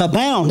wants us to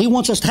abound. He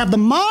wants us to have the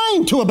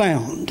mind to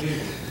abound.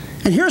 Amen.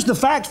 And here's the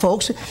fact,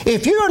 folks.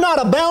 If you're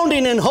not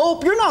abounding in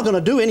hope, you're not going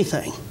to do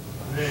anything.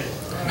 Amen.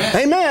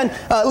 Amen.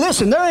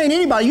 Listen, there ain't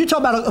anybody. You talk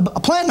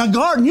about planting a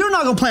garden. You're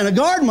not going to plant a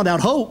garden without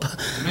hope.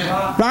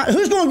 Amen. Right?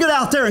 Who's going to get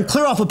out there and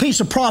clear off a piece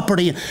of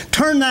property and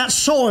turn that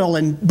soil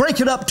and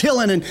break it up,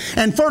 tilling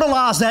and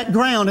fertilize that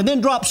ground and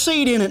then drop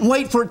seed in it and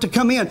wait for it to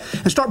come in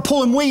and start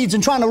pulling weeds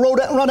and trying to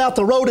run out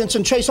the rodents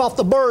and chase off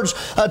the birds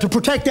to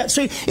protect that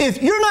seed?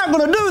 If you're not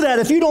going to do that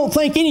if you don't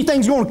think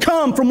anything's going to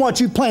come from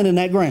what you plant in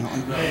that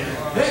ground.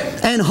 Amen.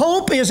 And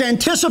hope is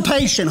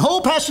anticipation.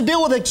 Hope has to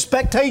deal with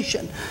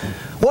expectation.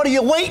 What are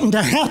you waiting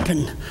to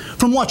happen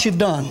from what you've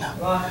done?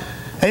 Right.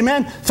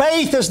 Amen.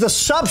 Faith is the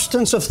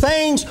substance of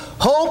things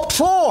hoped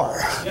for.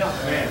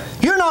 Yeah.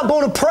 You're not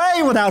going to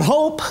pray without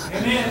hope.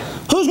 Amen.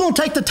 Who's going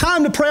to take the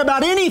time to pray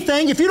about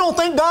anything if you don't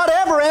think God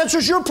ever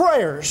answers your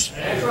prayers?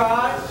 That's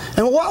right.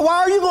 And why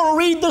are you going to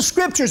read the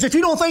Scriptures if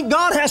you don't think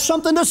God has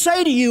something to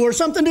say to you or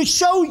something to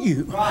show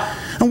you? Right.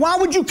 And why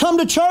would you come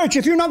to church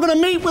if you're not going to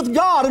meet with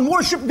God and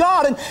worship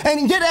God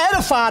and get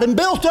edified and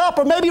built up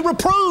or maybe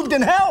reproved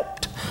and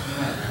helped?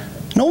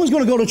 No one's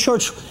going to go to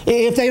church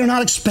if they are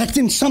not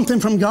expecting something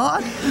from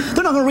God.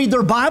 They're not going to read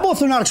their Bible if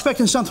they're not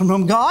expecting something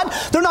from God.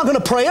 They're not going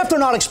to pray if they're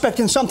not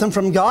expecting something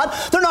from God.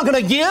 They're not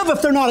going to give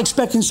if they're not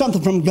expecting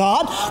something from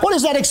God. What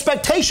is that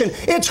expectation?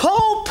 It's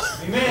hope.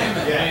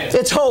 Amen.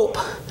 It's hope.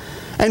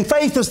 And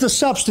faith is the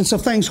substance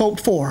of things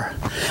hoped for.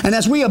 And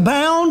as we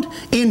abound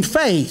in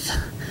faith,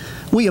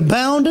 we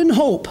abound in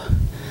hope.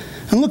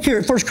 And look here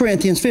at 1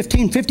 Corinthians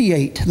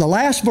 15:58, the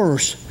last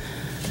verse.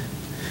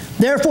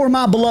 Therefore,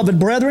 my beloved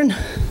brethren,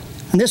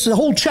 and this is the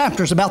whole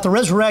chapter is about the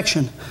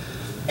resurrection.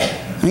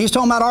 And he's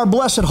talking about our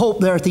blessed hope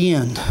there at the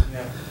end.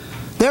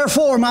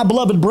 Therefore, my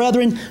beloved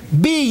brethren,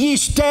 be ye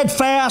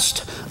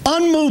steadfast,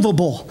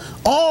 unmovable,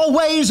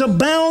 always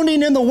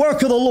abounding in the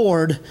work of the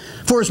Lord,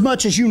 for as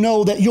much as you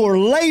know that your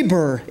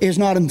labor is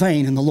not in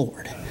vain in the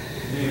Lord.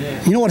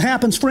 Amen. You know what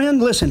happens,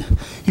 friend? Listen,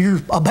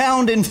 you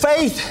abound in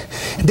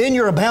faith, then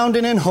you're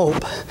abounding in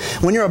hope.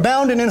 When you're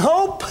abounding in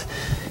hope,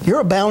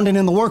 you're abounding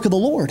in the work of the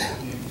Lord.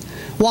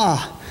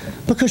 Why?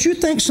 Because you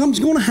think something's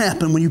going to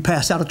happen when you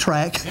pass out a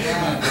tract.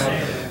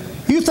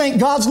 You think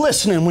God's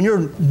listening when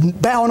you're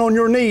bowing on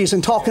your knees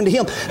and talking to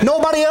Him.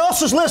 Nobody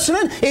else is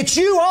listening. It's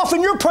you off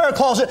in your prayer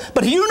closet,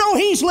 but you know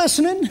He's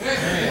listening.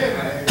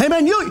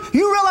 Amen. You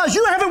realize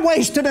you haven't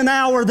wasted an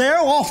hour there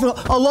off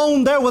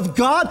alone there with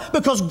God,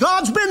 because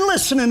God's been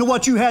listening to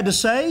what you had to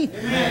say.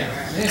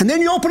 Amen. And then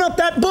you open up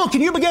that book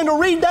and you begin to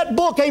read that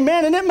book,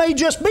 amen, and it may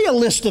just be a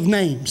list of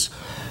names.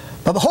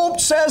 But hope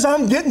says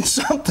I'm getting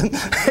something.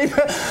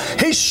 Amen.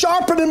 He's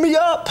sharpening me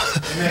up.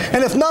 Amen.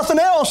 And if nothing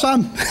else,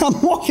 I'm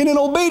walking in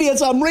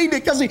obedience. I'm reading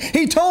it because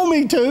he told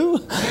me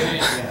to.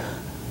 Amen.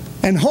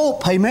 And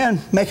hope,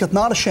 amen, maketh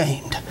not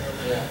ashamed.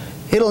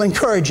 It'll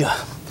encourage you.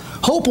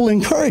 Hope will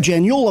encourage you,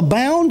 and you'll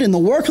abound in the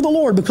work of the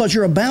Lord because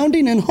you're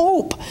abounding in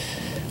hope.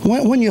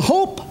 When you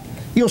hope,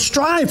 you'll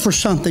strive for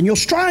something. You'll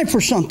strive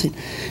for something.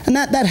 And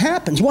that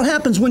happens. What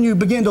happens when you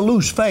begin to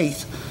lose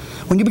faith?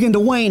 When you begin to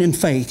wane in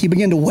faith, you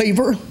begin to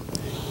waver.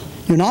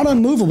 You're not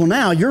unmovable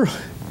now. You're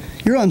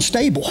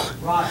unstable.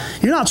 Right.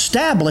 You're not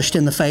established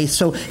in the faith.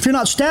 So if you're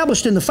not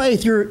established in the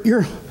faith,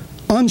 you're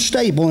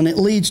unstable, and it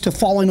leads to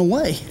falling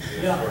away.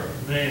 Yeah.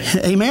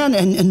 Amen.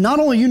 And not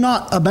only are you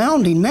not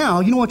abounding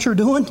now, you know what you're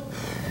doing?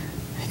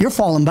 You're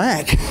falling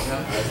back.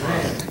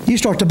 You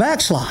start to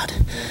backslide.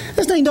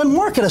 This thing doesn't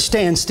work at a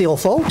standstill,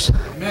 folks.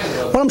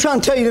 What I'm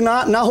trying to tell you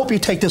tonight, and I hope you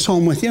take this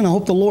home with you, and I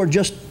hope the Lord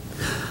just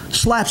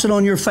slaps it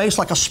on your face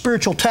like a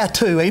spiritual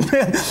tattoo,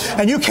 amen?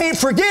 And you can't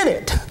forget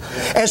it.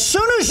 As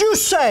soon as you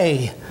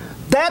say,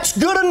 that's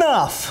good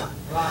enough,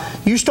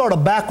 you start a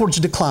backwards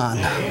decline.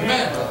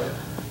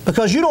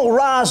 Because you don't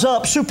rise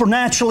up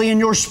supernaturally in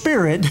your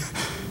spirit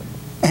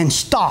and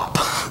stop.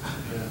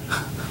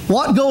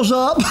 What goes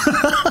up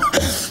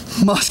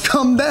must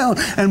come down.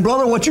 And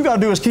brother, what you got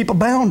to do is keep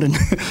abounding.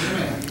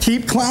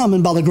 Keep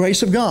climbing by the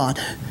grace of God.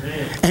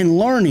 And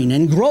learning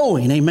and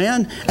growing,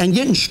 amen, and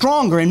getting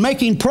stronger and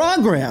making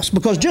progress.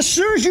 Because just as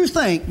soon as you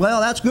think, well,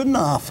 that's good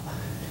enough,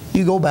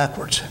 you go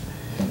backwards.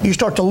 You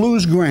start to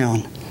lose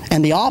ground.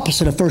 And the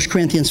opposite of 1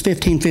 Corinthians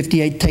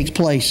 15:58 takes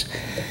place.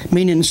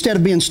 Meaning instead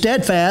of being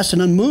steadfast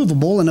and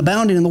unmovable and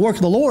abounding in the work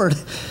of the Lord,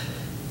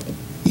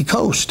 you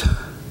coast.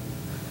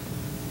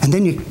 And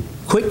then you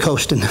quit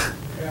coasting.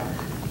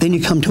 Then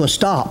you come to a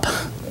stop.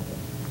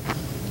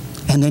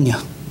 And then you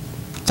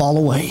fall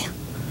away.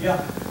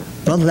 Yeah.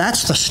 Brother,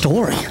 that's the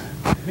story.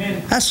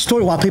 Amen. That's the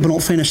story why people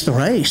don't finish the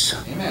race.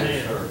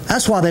 Amen.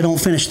 That's why they don't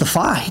finish the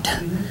fight.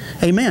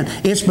 Mm-hmm.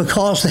 Amen. It's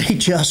because they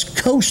just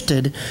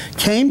coasted,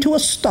 came to a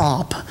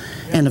stop,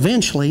 and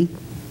eventually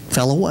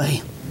fell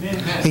away.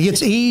 Amen. It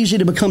gets easy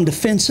to become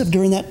defensive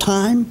during that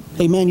time.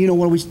 Amen. You know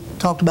what we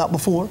talked about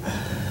before?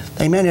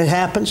 Amen. It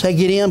happens. They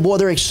get in. Boy,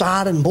 they're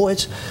excited. And boy,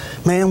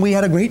 man, we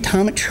had a great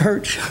time at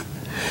church.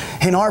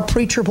 And our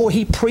preacher, boy,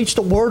 he preached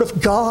the Word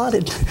of God.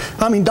 And,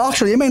 I mean,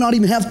 doctrinally, they may not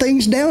even have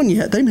things down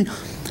yet.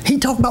 He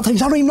talked about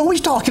things I don't even know what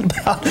he's talking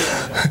about.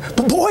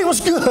 But boy, it was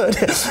good.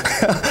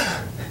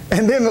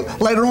 And then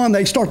later on,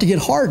 they start to get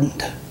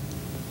hardened.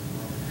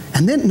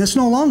 And then it's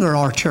no longer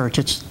our church.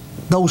 It's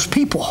those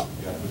people.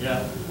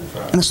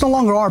 And it's no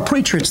longer our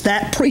preacher. It's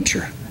that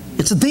preacher.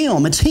 It's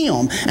them, it's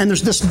him. And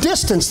there's this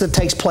distance that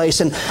takes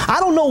place. And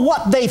I don't know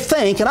what they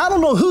think, and I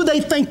don't know who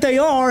they think they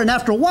are. And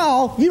after a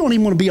while, you don't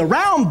even want to be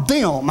around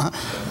them.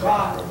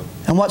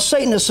 And what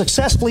Satan has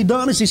successfully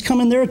done is he's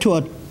come in there to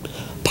a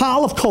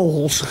pile of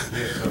coals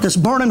that's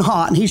burning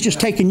hot, and he's just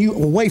taking you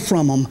away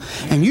from them.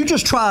 And you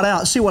just try it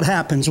out, see what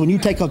happens when you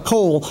take a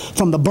coal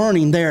from the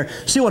burning there.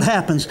 See what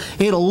happens.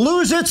 It'll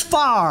lose its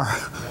fire.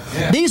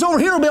 Yeah. These over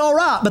here will be all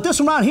right, but this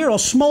one right here will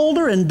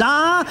smolder and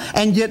die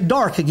and get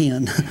dark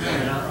again.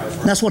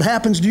 And that's what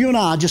happens to you and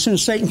I, just as soon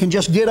as Satan can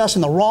just get us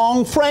in the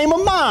wrong frame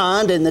of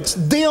mind, and it's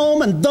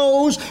them and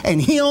those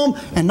and him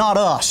and not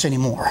us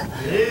anymore.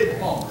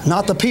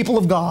 Not the people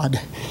of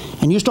God.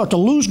 And you start to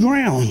lose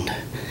ground.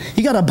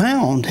 You got to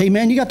abound.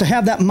 Amen. You got to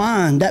have that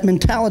mind, that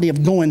mentality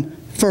of going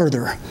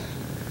further,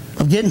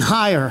 of getting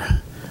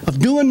higher, of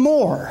doing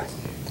more,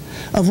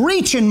 of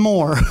reaching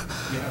more,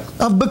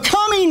 of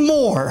becoming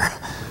more.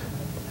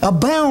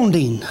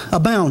 Abounding.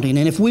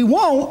 And if we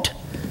won't,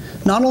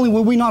 not only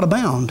will we not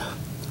abound,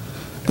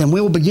 then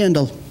we'll begin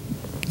to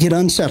get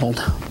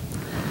unsettled.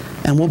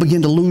 And we'll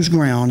begin to lose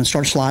ground and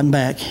start sliding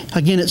back.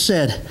 Again, it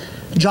said,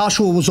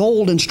 Joshua was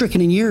old and stricken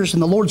in years,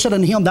 and the Lord said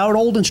unto him, Thou art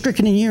old and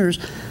stricken in years,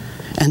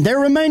 and there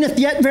remaineth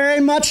yet very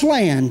much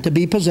land to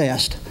be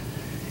possessed.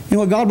 You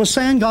know what God was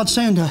saying? God's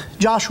saying to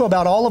Joshua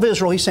about all of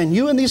Israel, He's saying,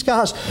 you and these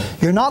guys,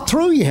 you're not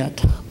through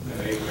yet.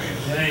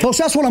 Folks,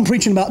 that's what I'm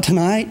preaching about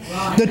tonight.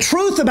 The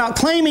truth about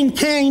claiming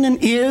Canaan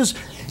is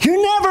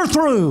you're never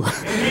through.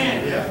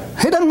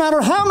 It doesn't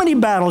matter how many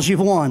battles you've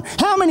won,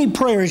 how many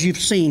prayers you've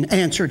seen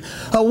answered,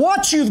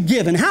 what you've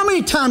given, how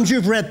many times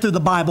you've read through the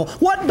Bible,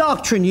 what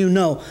doctrine you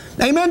know.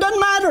 Amen. Doesn't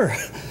matter.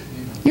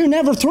 You're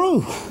never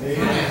through.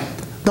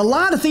 The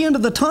light at the end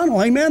of the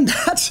tunnel, amen,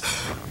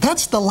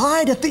 that's the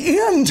light at the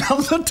end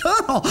of the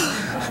tunnel.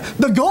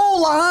 The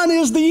goal line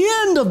is the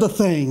end of the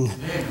thing.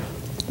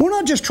 We're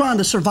not just trying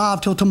to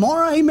survive till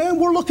tomorrow, amen.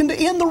 We're looking to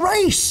end the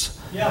race.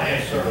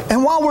 Yes, sir.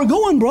 And while we're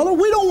going, brother,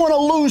 we don't want to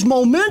lose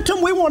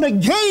momentum. We want to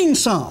gain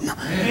some.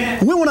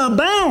 Amen. We want to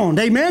abound.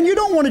 Amen. You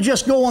don't want to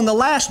just go on the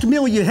last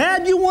meal you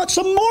had. You want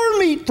some more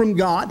meat from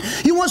God.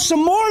 You want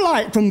some more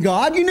light from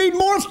God. You need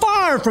more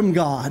fire from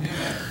God.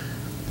 Amen.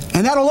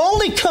 And that'll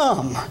only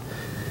come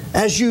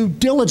as you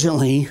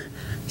diligently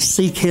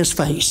seek His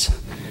face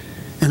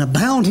and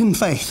abound in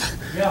faith.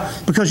 Yeah.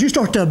 Because you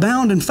start to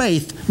abound in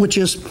faith, which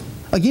is,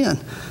 again,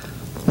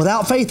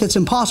 without faith it's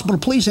impossible to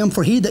please Him,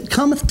 for he that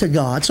cometh to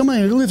God,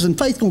 somebody who lives in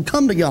faith will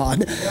come to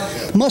God,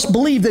 must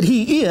believe that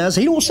He is.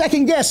 He don't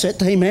second guess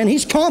it, amen.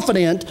 He's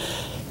confident,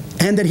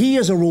 and that He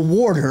is a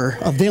rewarder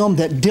of them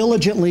that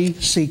diligently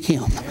seek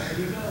Him.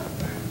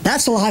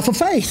 That's the life of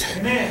faith.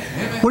 Amen.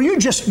 Where you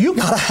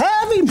got to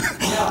have Him.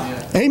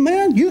 Yeah.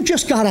 Amen. You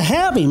just got to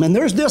have Him. And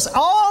there's this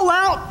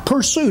all-out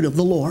pursuit of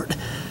the Lord.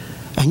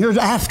 And you're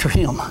after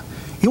Him.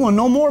 You want to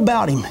know more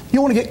about Him. You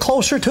want to get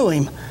closer to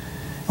Him.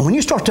 And when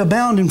you start to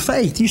abound in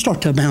faith, you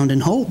start to abound in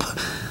hope.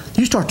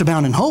 You start to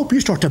abound in hope.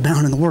 You start to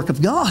abound in the work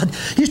of God.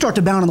 You start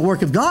to abound in the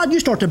work of God. You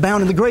start to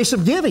abound in the grace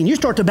of giving. You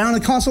start to abound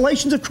in the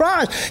consolations of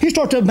Christ. You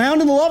start to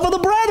abound in the love of the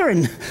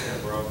brethren.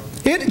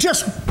 It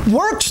just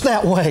works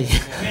that way.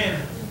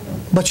 Amen.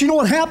 But you know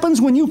what happens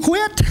when you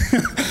quit?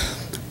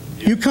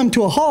 You come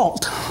to a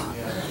halt.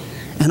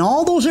 And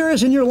all those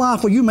areas in your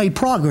life where you made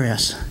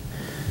progress,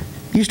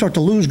 you start to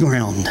lose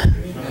ground.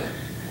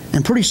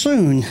 And pretty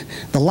soon,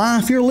 the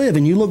life you're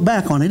living, you look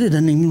back on it, it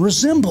doesn't even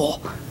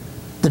resemble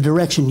the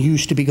direction you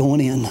used to be going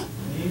in.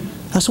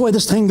 That's the way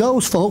this thing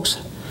goes, folks.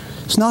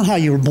 It's not how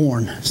you were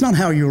born. It's not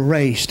how you were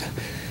raised.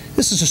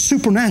 This is a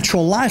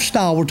supernatural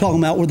lifestyle we're talking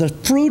about, where the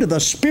fruit of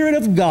the Spirit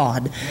of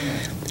God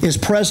is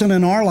present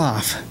in our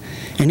life.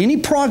 And any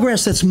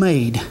progress that's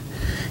made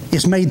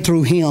is made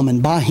through Him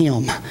and by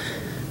Him.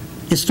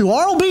 It's through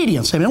our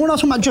obedience. Amen. We're not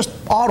talking about just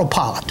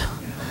autopilot.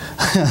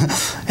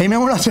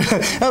 Amen.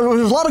 There's a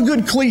lot of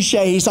good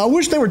cliches. I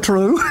wish they were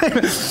true.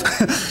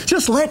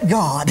 Just let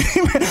God.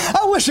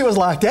 I wish it was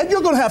like that.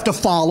 You're going to have to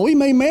follow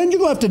Him. Amen. You're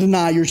going to have to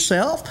deny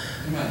yourself.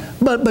 Amen.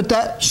 But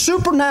that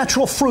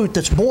supernatural fruit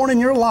that's born in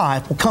your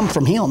life will come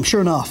from Him,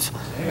 sure enough.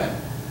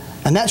 Amen.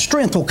 And that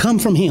strength will come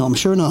from Him,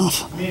 sure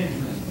enough.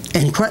 Amen.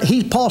 And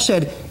Paul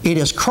said, it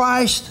is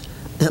Christ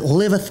that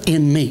liveth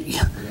in me.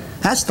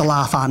 That's the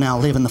life I now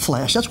live in the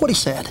flesh. That's what he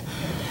said.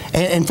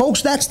 And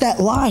folks, that's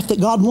that life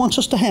that God wants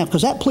us to have,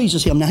 because that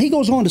pleases Him. Now he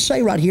goes on to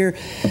say right here,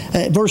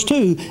 verse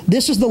 2,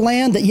 this is the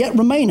land that yet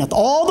remaineth,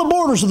 all the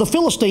borders of the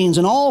Philistines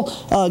and all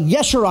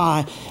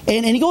Geshuri.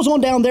 And he goes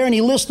on down there and he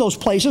lists those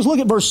places. Look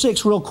at verse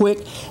 6 real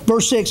quick.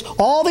 Verse 6,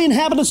 all the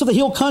inhabitants of the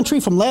hill country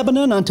from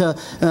Lebanon unto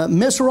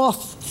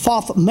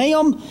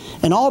Misrophoth-maim,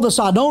 and all the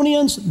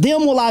Sidonians,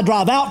 them will I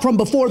drive out from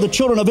before the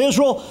children of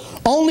Israel.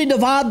 Only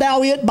divide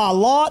thou it by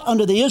lot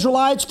unto the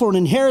Israelites for an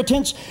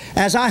inheritance,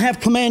 as I have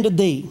commanded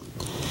thee.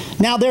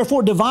 Now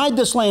therefore divide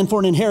this land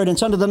for an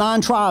inheritance unto the 9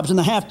 tribes and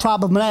the half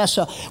tribe of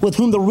Manasseh, with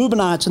whom the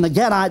Reubenites and the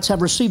Gadites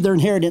have received their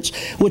inheritance,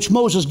 which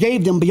Moses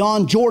gave them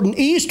beyond Jordan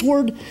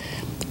eastward,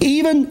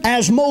 even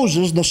as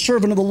Moses, the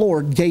servant of the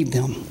Lord, gave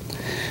them.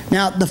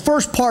 Now, the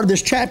first part of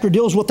this chapter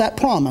deals with that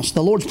promise.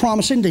 The Lord's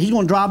promising that He's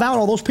going to drive out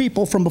all those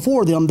people from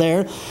before them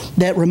there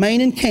that remain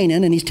in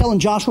Canaan. And He's telling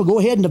Joshua, go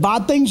ahead and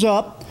divide things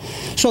up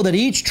so that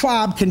each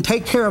tribe can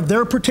take care of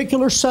their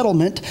particular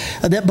settlement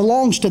that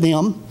belongs to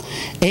them.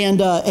 And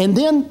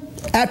then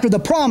after the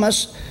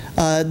promise,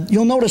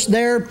 you'll notice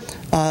there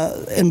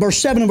in verse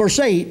 7 and verse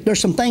 8,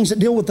 there's some things that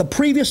deal with the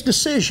previous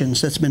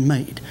decisions that's been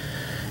made.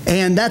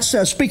 And that's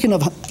speaking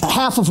of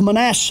half of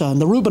Manasseh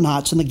and the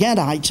Reubenites and the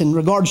Gadites in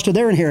regards to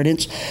their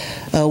inheritance,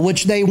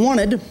 which they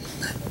wanted.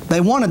 They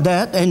wanted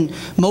that, and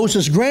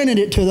Moses granted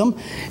it to them,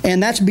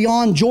 and that's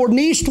beyond Jordan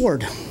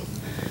eastward.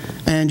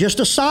 And just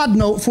a side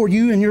note for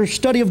you in your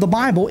study of the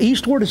Bible,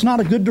 eastward is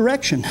not a good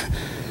direction.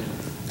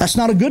 That's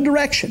not a good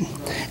direction.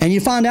 And you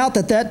find out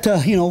that that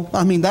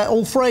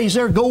old phrase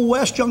there, go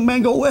west, young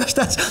man, go west,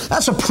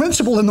 that's a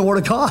principle in the Word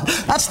of God.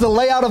 That's the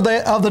layout of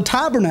the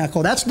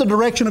tabernacle. That's the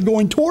direction of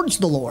going towards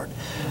the Lord.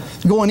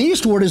 Going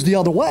eastward is the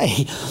other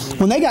way.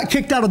 When they got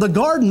kicked out of the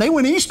garden, they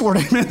went eastward.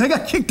 Amen. They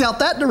got kicked out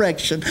that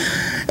direction.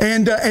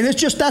 And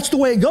it's just, that's the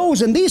way it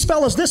goes. And these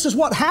fellas, this is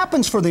what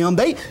happens for them.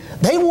 They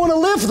want to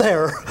live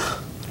there,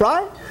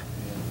 right?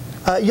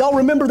 Y'all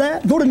remember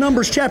that? Go to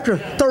Numbers chapter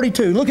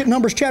 32. Look at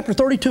Numbers chapter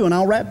 32, and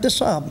I'll wrap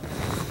this up.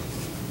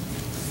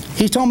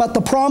 He's talking about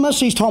the promise.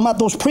 He's talking about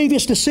those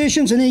previous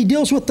decisions. And then he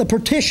deals with the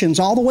partitions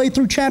all the way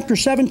through chapter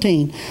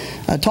 17.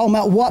 Talking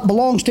about what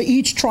belongs to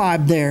each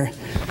tribe there.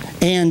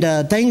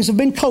 And things have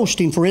been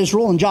coasting for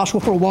Israel and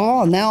Joshua for a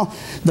while. And now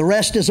the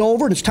rest is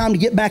over. And it's time to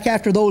get back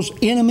after those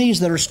enemies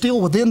that are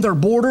still within their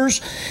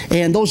borders.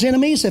 And those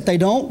enemies, if they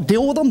don't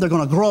deal with them, they're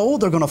going to grow.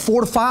 They're going to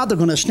fortify. They're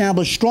going to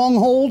establish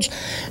strongholds.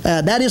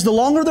 That is, the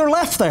longer they're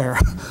left there.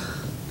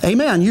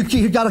 Amen.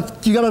 You got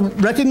to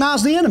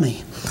recognize the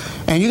enemy.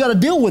 And you got to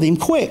deal with him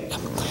quick.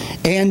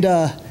 And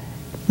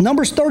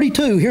Numbers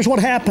 32, here's what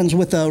happens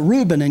with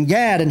Reuben and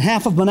Gad and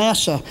half of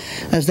Manasseh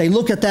as they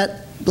look at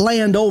that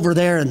land over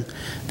there. And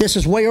this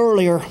is way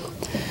earlier.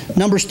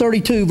 Numbers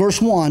 32,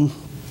 verse 1.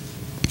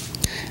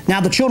 Now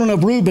the children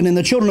of Reuben and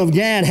the children of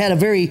Gad had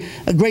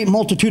a great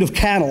multitude of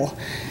cattle.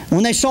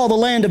 When they saw the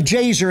land of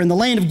Jazer and the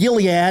land of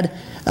Gilead,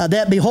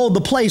 that behold,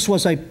 the place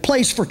was a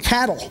place for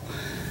cattle.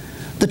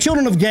 The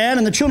children of Gad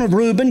and the children of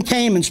Reuben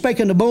came and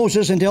spake unto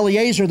Moses and to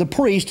Eleazar the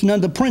priest and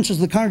unto the princes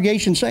of the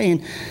congregation,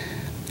 saying,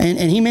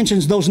 and he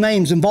mentions those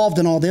names involved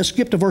in all this.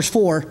 Skip to verse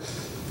 4.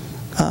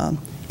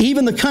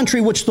 Even the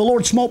country which the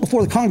Lord smote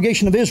before the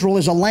congregation of Israel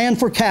is a land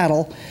for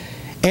cattle,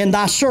 and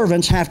thy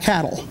servants have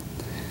cattle.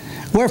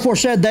 Wherefore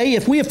said they,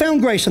 if we have found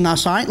grace in thy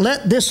sight,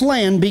 let this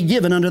land be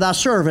given unto thy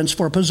servants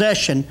for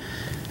possession.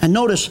 And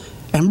notice,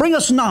 and bring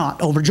us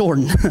not over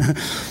Jordan.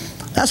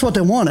 That's what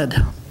they wanted.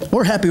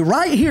 We're happy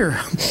right here.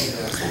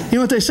 You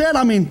know what they said?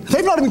 I mean,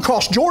 they've not even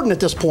crossed Jordan at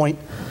this point.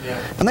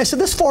 And they said,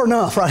 this is far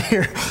enough right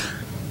here.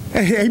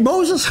 Hey,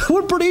 Moses,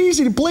 we're pretty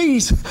easy to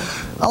please.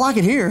 I like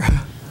it here.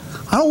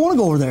 I don't want to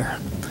go over there.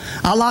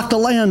 I like the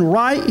land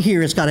right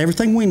here. It's got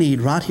everything we need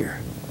right here.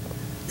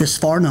 This is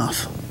far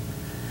enough.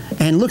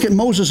 And look at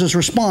Moses'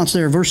 response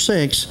there, verse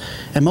 6.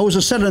 And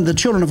Moses said unto the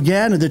children of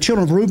Gad and the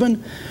children of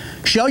Reuben,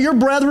 shall your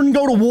brethren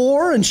go to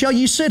war, and shall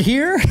ye sit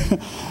here?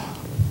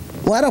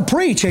 Well, that'll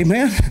preach,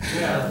 amen.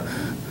 Yeah.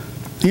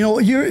 You know,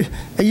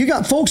 you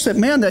got folks that,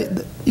 man,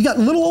 you got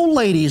little old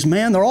ladies,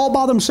 man. They're all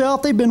by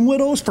themselves. They've been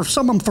widows for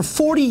some of them for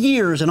 40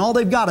 years, and all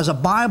they've got is a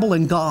Bible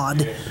and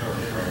God.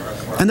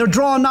 And they're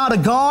drawing nigh to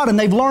God, and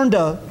they've learned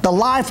the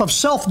life of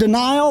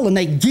self-denial, and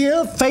they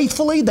give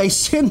faithfully. They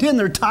send in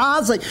their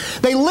tithes.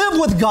 They live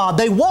with God.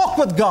 They walk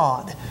with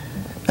God.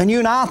 And you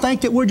and I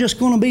think that we're just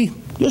going to be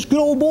just good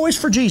old boys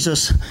for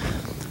Jesus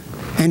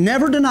and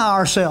never deny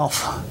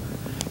ourselves.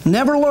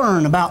 Never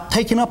learn about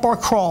taking up our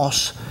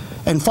cross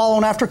and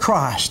following after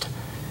Christ.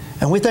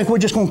 And we think we're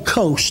just going to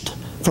coast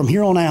from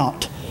here on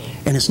out.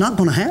 And it's not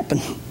going to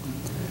happen.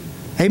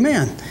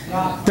 Amen.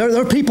 There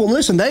are people,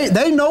 listen,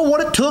 they know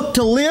what it took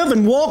to live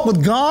and walk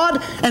with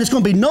God, and it's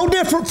going to be no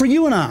different for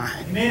you and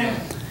I.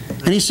 Amen.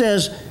 And he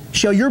says,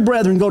 shall your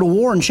brethren go to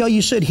war, and shall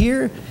you sit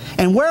here?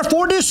 And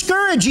wherefore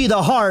discourage ye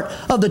the heart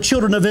of the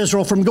children of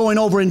Israel from going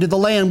over into the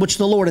land which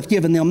the Lord hath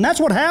given them? And that's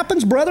what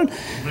happens, brethren.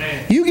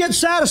 Amen. You get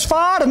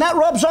satisfied, and that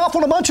rubs off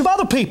on a bunch of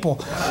other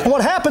people. And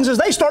what happens is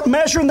they start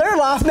measuring their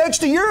life next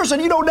to yours,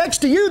 and you know, next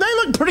to you, they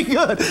look pretty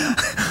good.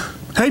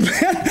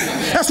 Amen.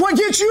 That's what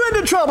gets you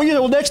into trouble. You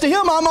know, well, next to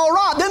him, I'm all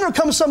right. Then there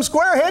comes some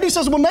squarehead. He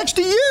says, well, next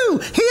to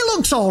you, he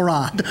looks all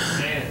right.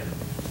 Amen.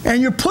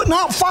 And you're putting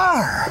out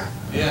fire.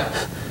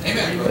 Yeah.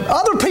 Amen.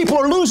 Other people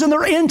are losing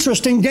their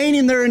interest in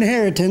gaining their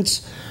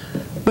inheritance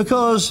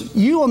because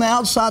you on the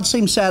outside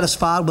seem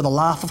satisfied with a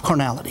life of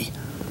carnality.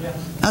 Yeah.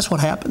 That's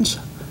what happens.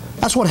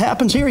 That's what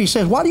happens here. He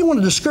says, why do you want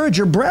to discourage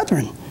your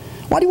brethren?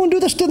 Why do you want to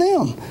do this to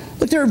them?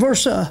 Look there at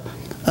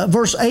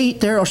verse 8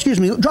 there, or excuse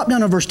me, drop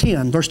down to verse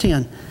 10. Verse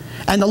 10.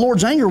 And the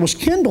Lord's anger was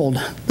kindled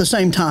the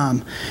same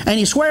time. And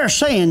he swears,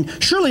 saying,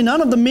 surely none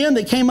of the men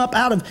that came up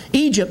out of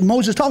Egypt,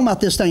 Moses talking about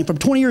this thing, from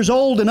 20 years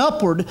old and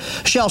upward,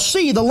 shall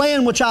see the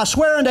land which I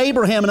swear unto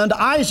Abraham and unto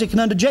Isaac and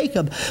unto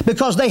Jacob,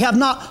 because they have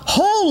not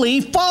wholly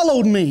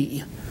followed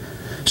me,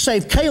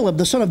 save Caleb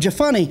the son of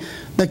Jephunneh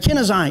the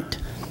Kenizzite,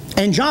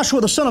 and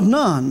Joshua the son of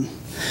Nun,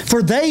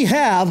 for they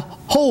have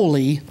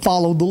wholly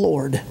followed the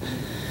Lord.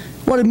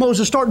 What did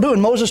Moses start doing?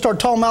 Moses started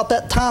talking about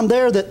that time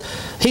there that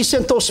he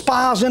sent those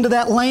spies into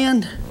that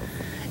land,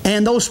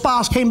 and those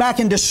spies came back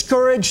and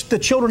discouraged the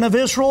children of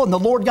Israel, and the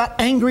Lord got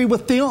angry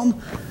with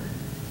them,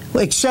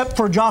 except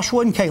for Joshua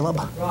and Caleb,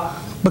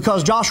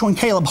 because Joshua and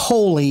Caleb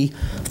wholly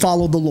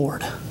followed the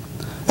Lord.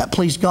 That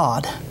pleased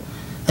God.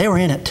 They were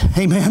in it.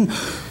 Amen.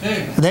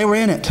 They were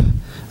in it.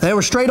 They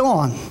were straight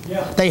on.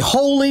 Yeah. They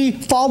wholly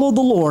followed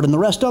the Lord, and the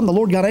rest of them the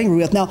Lord got angry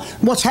with. Now,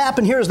 what's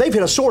happened here is they've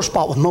hit a sore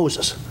spot with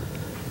Moses.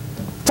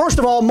 First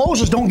of all,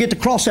 Moses don't get to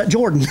cross that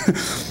Jordan.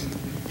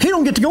 He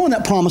don't get to go in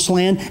that promised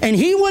land, and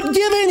he would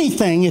give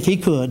anything if he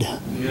could.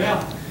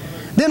 Yeah.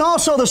 Then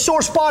also the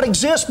sore spot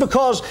exists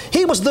because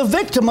he was the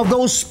victim of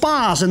those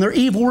spies and their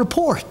evil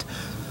report.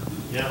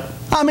 Yeah.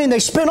 I mean, they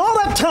spent all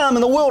that time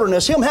in the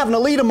wilderness, him having to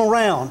lead them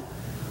around,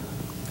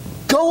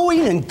 going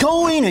and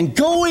going and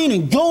going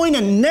and going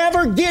and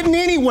never getting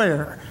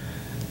anywhere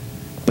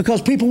because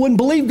people wouldn't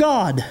believe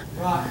God.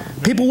 Right.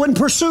 People wouldn't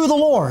pursue the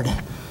Lord.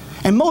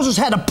 And Moses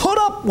had to put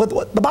up with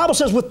what the Bible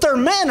says, with their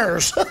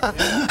manners.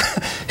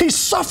 He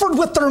suffered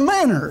with their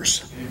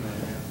manners.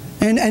 Amen.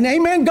 And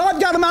amen, God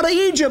got them out of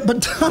Egypt,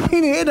 but I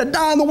mean, he had to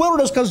die in the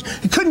wilderness because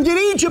he couldn't get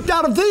Egypt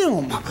out of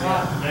them.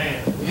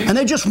 And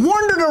they just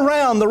wandered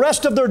around the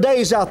rest of their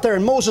days out there,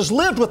 and Moses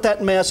lived with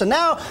that mess. And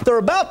now they're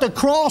about to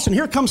cross, and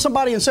here comes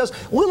somebody and says,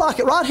 we like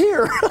it right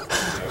here.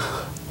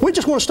 We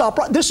just want to stop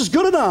right. This is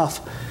good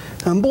enough.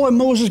 And boy,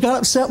 Moses got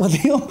upset with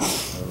him.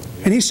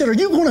 And he said, are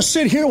you going to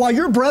sit here while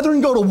your brethren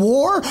go to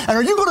war? And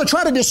are you going to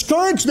try to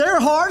discourage their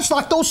hearts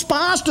like those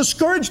spies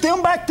discouraged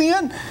them back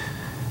then?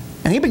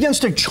 And he begins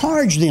to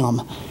charge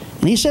them.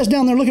 And he says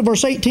down there, look at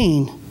verse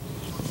 18.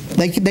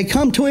 They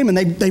come to him and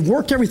they've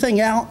worked everything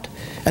out.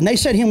 And they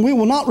said to him, we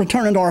will not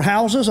return into our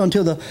houses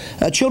until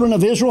the children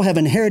of Israel have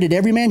inherited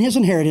every man his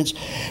inheritance.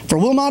 For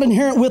we'll not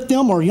inherit with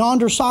them or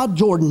yonder side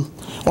Jordan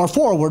or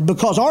forward,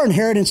 because our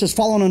inheritance has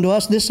fallen unto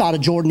us this side of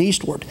Jordan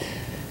eastward.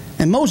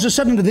 And Moses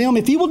said unto them,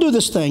 if you will do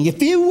this thing,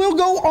 if you will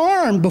go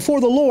armed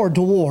before the Lord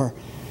to war,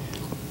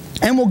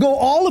 and will go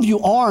all of you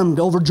armed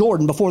over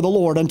Jordan before the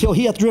Lord until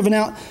he hath driven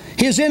out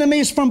his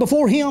enemies from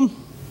before him,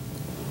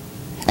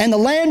 and the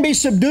land be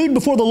subdued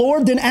before the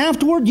Lord, then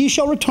afterward ye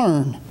shall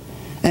return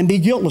and be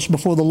guiltless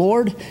before the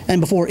Lord and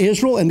before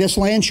Israel, and this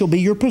land shall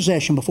be your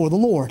possession before the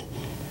Lord.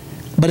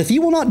 But if ye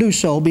will not do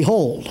so,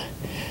 behold,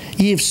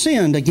 ye have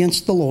sinned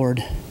against the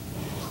Lord,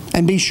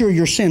 and be sure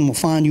your sin will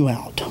find you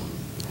out.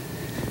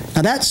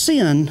 Now that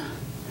sin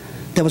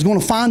that was going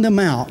to find them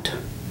out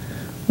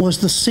was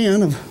the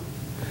sin of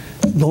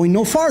going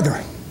no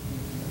farther.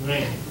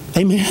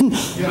 Amen.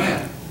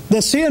 Yeah.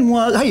 The sin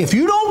was, hey, if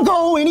you don't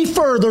go any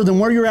further than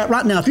where you're at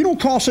right now, if you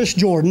don't cross this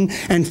Jordan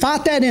and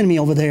fight that enemy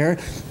over there,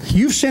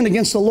 you've sinned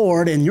against the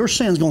Lord and your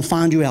sin's going to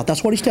find you out.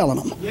 That's what he's telling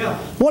them. Yeah.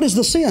 What is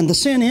the sin? The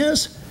sin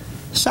is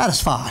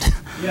satisfied.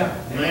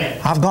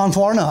 Yeah. I've gone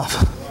far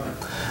enough.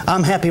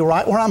 I'm happy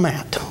right where I'm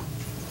at.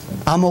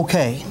 I'm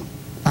okay.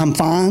 I'm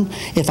fine.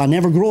 If I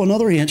never grow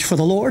another inch for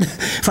the Lord,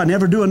 if I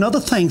never do another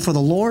thing for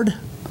the Lord,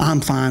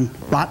 I'm fine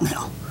right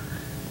now.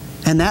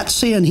 And that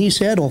sin, he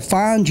said, will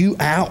find you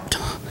out.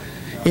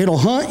 It'll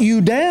hunt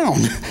you down.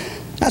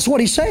 That's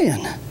what he's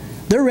saying.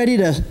 They're ready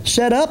to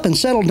set up and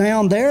settle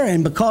down there,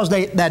 and because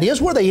that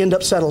is where they end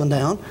up settling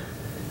down.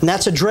 And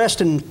that's addressed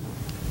in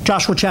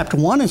Joshua chapter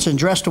 1. It's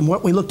addressed in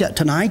what we looked at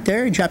tonight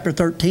there in chapter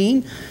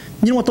 13.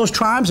 You know what those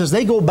tribes, as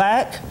they go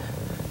back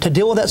to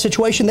deal with that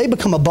situation, they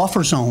become a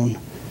buffer zone.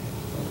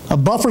 A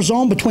buffer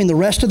zone between the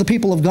rest of the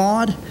people of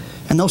God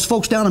and those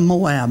folks down in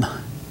Moab.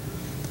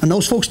 And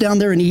those folks down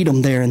there in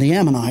Edom there and the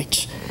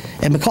Ammonites.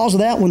 And because of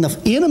that, when the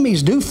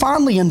enemies do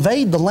finally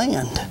invade the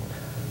land,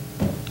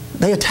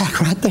 they attack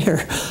right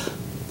there.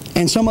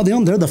 And some of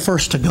them, they're the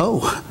first to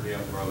go.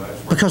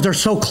 Because they're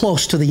so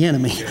close to the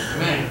enemy.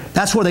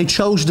 That's where they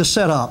chose to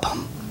set up.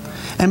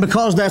 And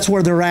because that's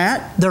where they're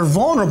at, they're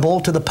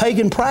vulnerable to the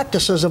pagan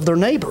practices of their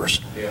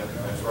neighbors.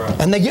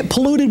 And they get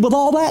polluted with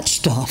all that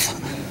stuff.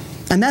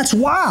 And that's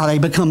why they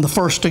become the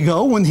first to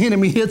go when the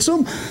enemy hits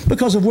them,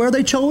 because of where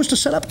they chose to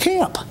set up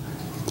camp.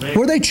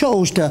 Where they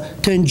chose to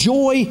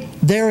enjoy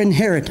their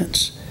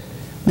inheritance.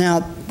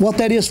 Now, what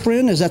that is,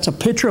 friend, is that's a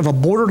picture of a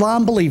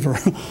borderline believer.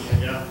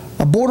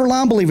 A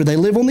borderline believer. They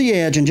live on the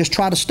edge and just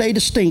try to stay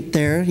distinct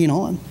there, you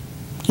know, and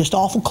just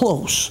awful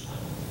close.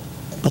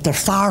 But their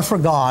fire for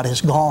God is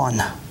gone.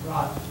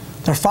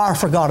 Their fire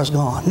for God is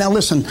gone. Now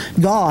listen,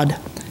 God,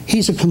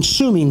 He's a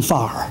consuming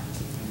fire.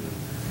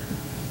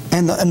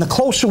 And the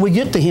closer we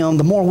get to Him,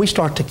 the more we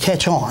start to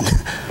catch on.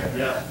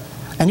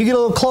 And you get a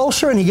little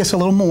closer and He gets a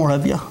little more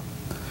of you.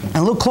 And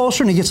a little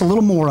closer and He gets a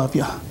little more of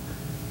you.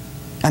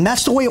 And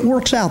that's the way it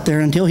works out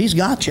there until He's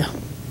got you.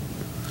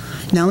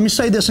 Now let me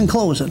say this in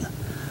closing.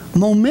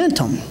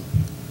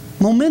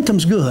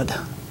 Momentum's good.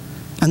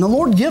 And the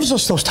Lord gives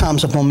us those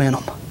times of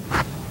momentum.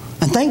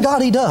 And thank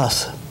God He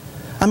does.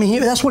 I mean,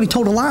 that's what He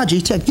told Elijah.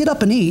 He said, get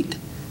up and eat.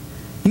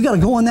 You got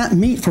to go on that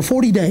meat for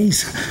 40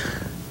 days.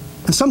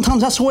 And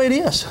sometimes that's the way it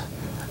is.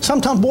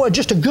 Sometimes, boy,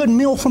 just a good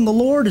meal from the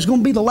Lord is going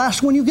to be the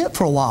last one you get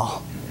for a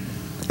while.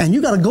 And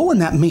you got to go in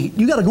that meat.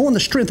 You got to go in the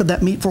strength of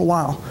that meat for a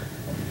while.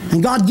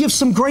 And God gives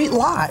some great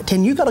light,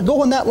 and you got to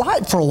go in that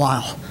light for a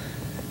while.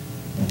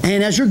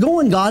 And as you're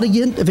going, God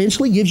again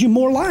eventually gives you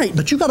more light,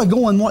 but you got to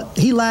go in what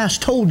He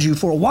last told you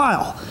for a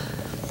while.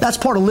 That's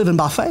part of living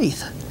by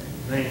faith.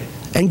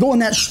 And go in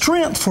that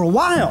strength for a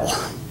while.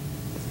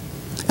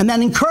 And that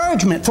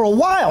encouragement for a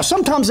while.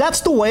 Sometimes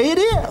that's the way it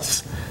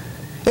is.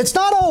 It's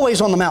not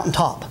always on the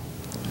mountaintop.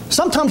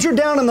 Sometimes you're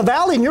down in the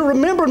valley and you're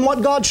remembering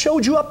what God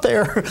showed you up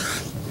there.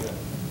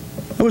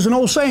 There was an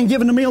old saying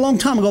given to me a long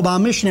time ago by a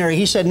missionary.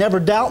 He said, never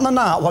doubt in the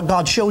night what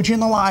God showed you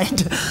in the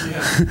light.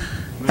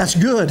 That's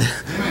good.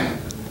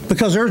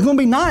 Because there's going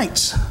to be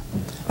nights.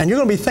 And you're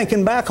going to be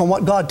thinking back on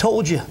what God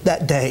told you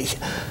that day.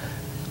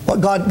 What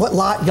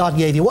light God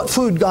gave you. What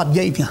food God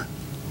gave you.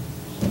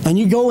 And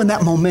you go in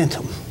that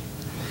momentum.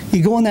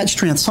 You go in that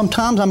strength.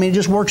 Sometimes, I mean, it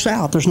just works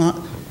out.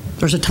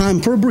 There's a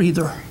time for a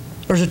breather.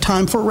 There's a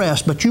time for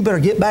rest. But you better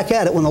get back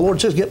at it when the Lord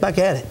says get back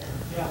at it.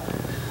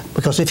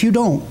 Because if you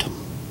don't,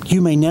 you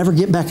may never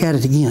get back at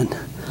it again.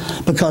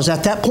 Because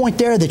at that point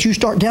there that you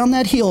start down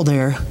that hill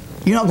there,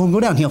 you're not going to go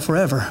downhill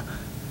forever.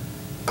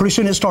 Pretty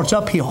soon it starts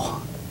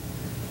uphill.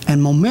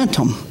 And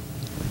momentum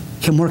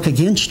can work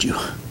against you.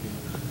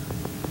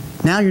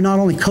 Now you're not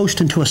only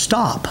coasting to a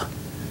stop,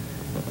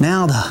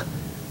 now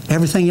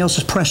everything else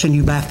is pressing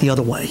you back the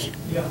other way.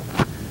 Yeah.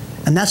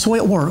 And that's the way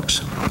it works.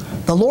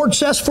 The Lord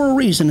says for a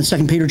reason in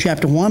 2 Peter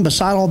chapter 1,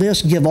 beside all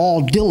this, give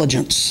all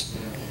diligence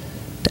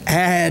to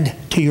add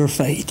to your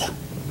faith.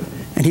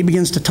 And he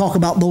begins to talk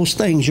about those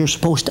things you're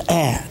supposed to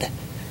add.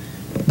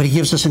 But he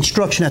gives us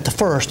instruction at the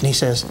first, and he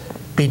says,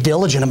 be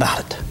diligent about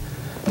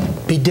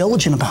it. Be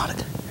diligent about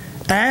it.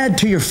 Add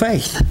to your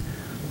faith.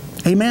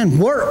 Amen.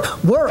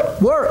 Work,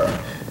 work, work.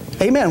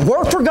 Amen.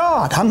 Work for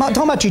God. I'm not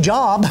talking about your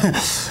job.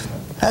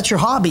 That's your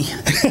hobby.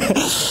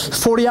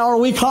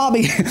 40-hour-a-week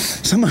hobby.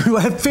 Some of you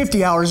have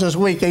 50 hours this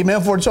week. Amen.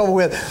 Before it's over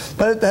with.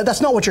 But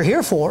that's not what you're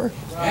here for.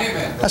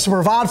 Amen. That's to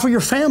provide for your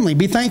family.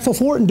 Be thankful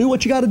for it and do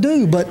what you got to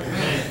do. But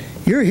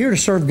you're here to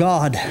serve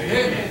God.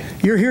 Amen.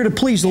 You're here to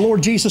please the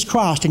Lord Jesus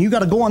Christ. And you got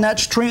to go on that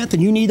strength,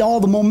 and you need all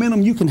the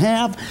momentum you can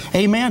have.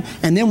 Amen.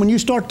 And then when you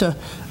start to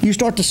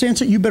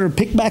sense it, you better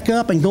pick back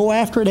up and go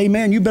after it.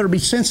 Amen. You better be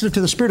sensitive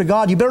to the Spirit of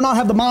God. You better not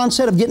have the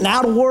mindset of getting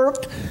out of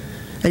work.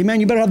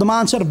 Amen. You better have the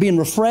mindset of being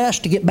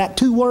refreshed to get back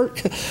to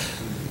work,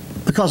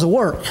 because of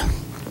work,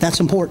 that's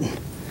important.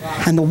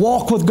 And the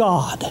walk with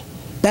God,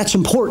 that's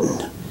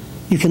important.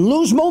 You can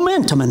lose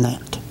momentum in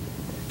that.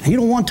 And you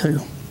don't want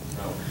to.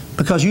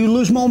 Because you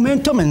lose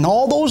momentum, and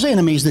all those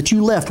enemies that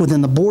you left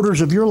within the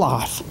borders of your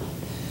life,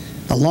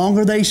 the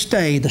longer they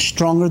stay, the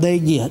stronger they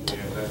get.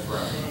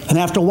 And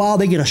after a while,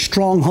 they get a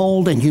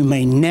stronghold, and you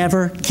may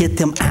never get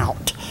them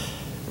out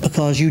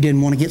because you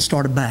didn't want to get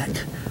started back.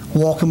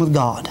 Walking with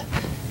God.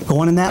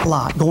 Going in that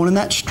light, going in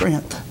that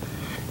strength,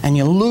 and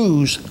you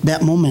lose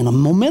that momentum.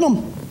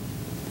 Momentum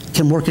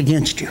can work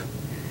against you.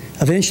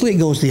 Eventually it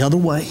goes the other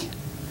way.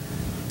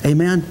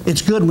 Amen.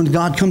 It's good when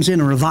God comes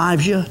in and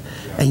revives you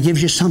and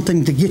gives you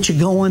something to get you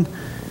going,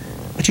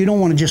 but you don't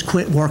want to just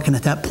quit working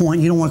at that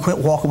point. You don't want to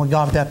quit walking with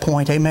God at that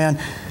point. Amen.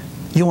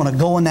 You want to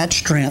go in that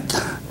strength.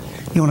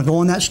 You want to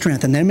go in that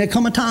strength. And there may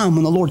come a time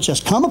when the Lord says,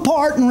 come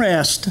apart and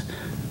rest.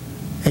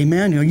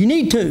 Amen. You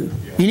need to.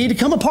 You need to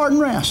come apart and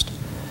rest.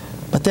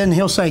 But then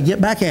He'll say, get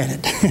back at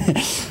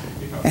it.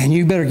 And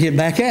you better get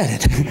back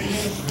at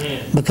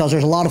it. Because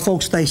there's a lot of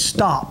folks, they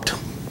stopped.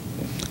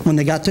 When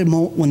they got to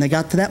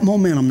that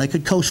momentum, they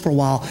could coast for a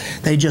while.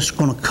 They just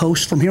going to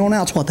coast from here on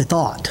out. That's what they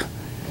thought.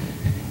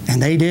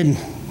 And they didn't.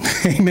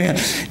 Amen.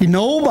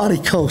 Nobody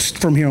coasts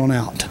from here on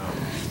out.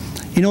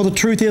 You know the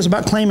truth is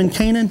about claiming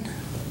Canaan?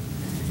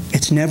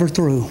 It's never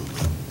through.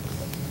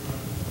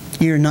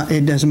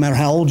 It doesn't matter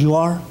how old you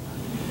are.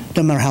 It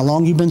doesn't matter how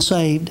long you've been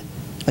saved.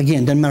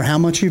 Again, doesn't matter how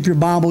much of your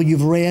Bible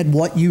you've read,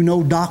 what you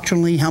know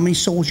doctrinally, how many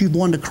souls you've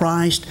won to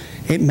Christ.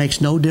 It makes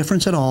no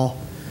difference at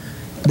all.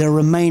 There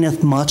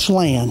remaineth much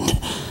land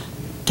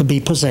to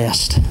be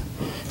possessed.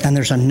 And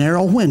there's a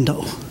narrow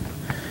window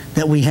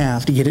that we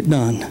have to get it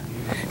done.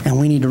 And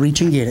we need to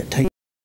reach and get it.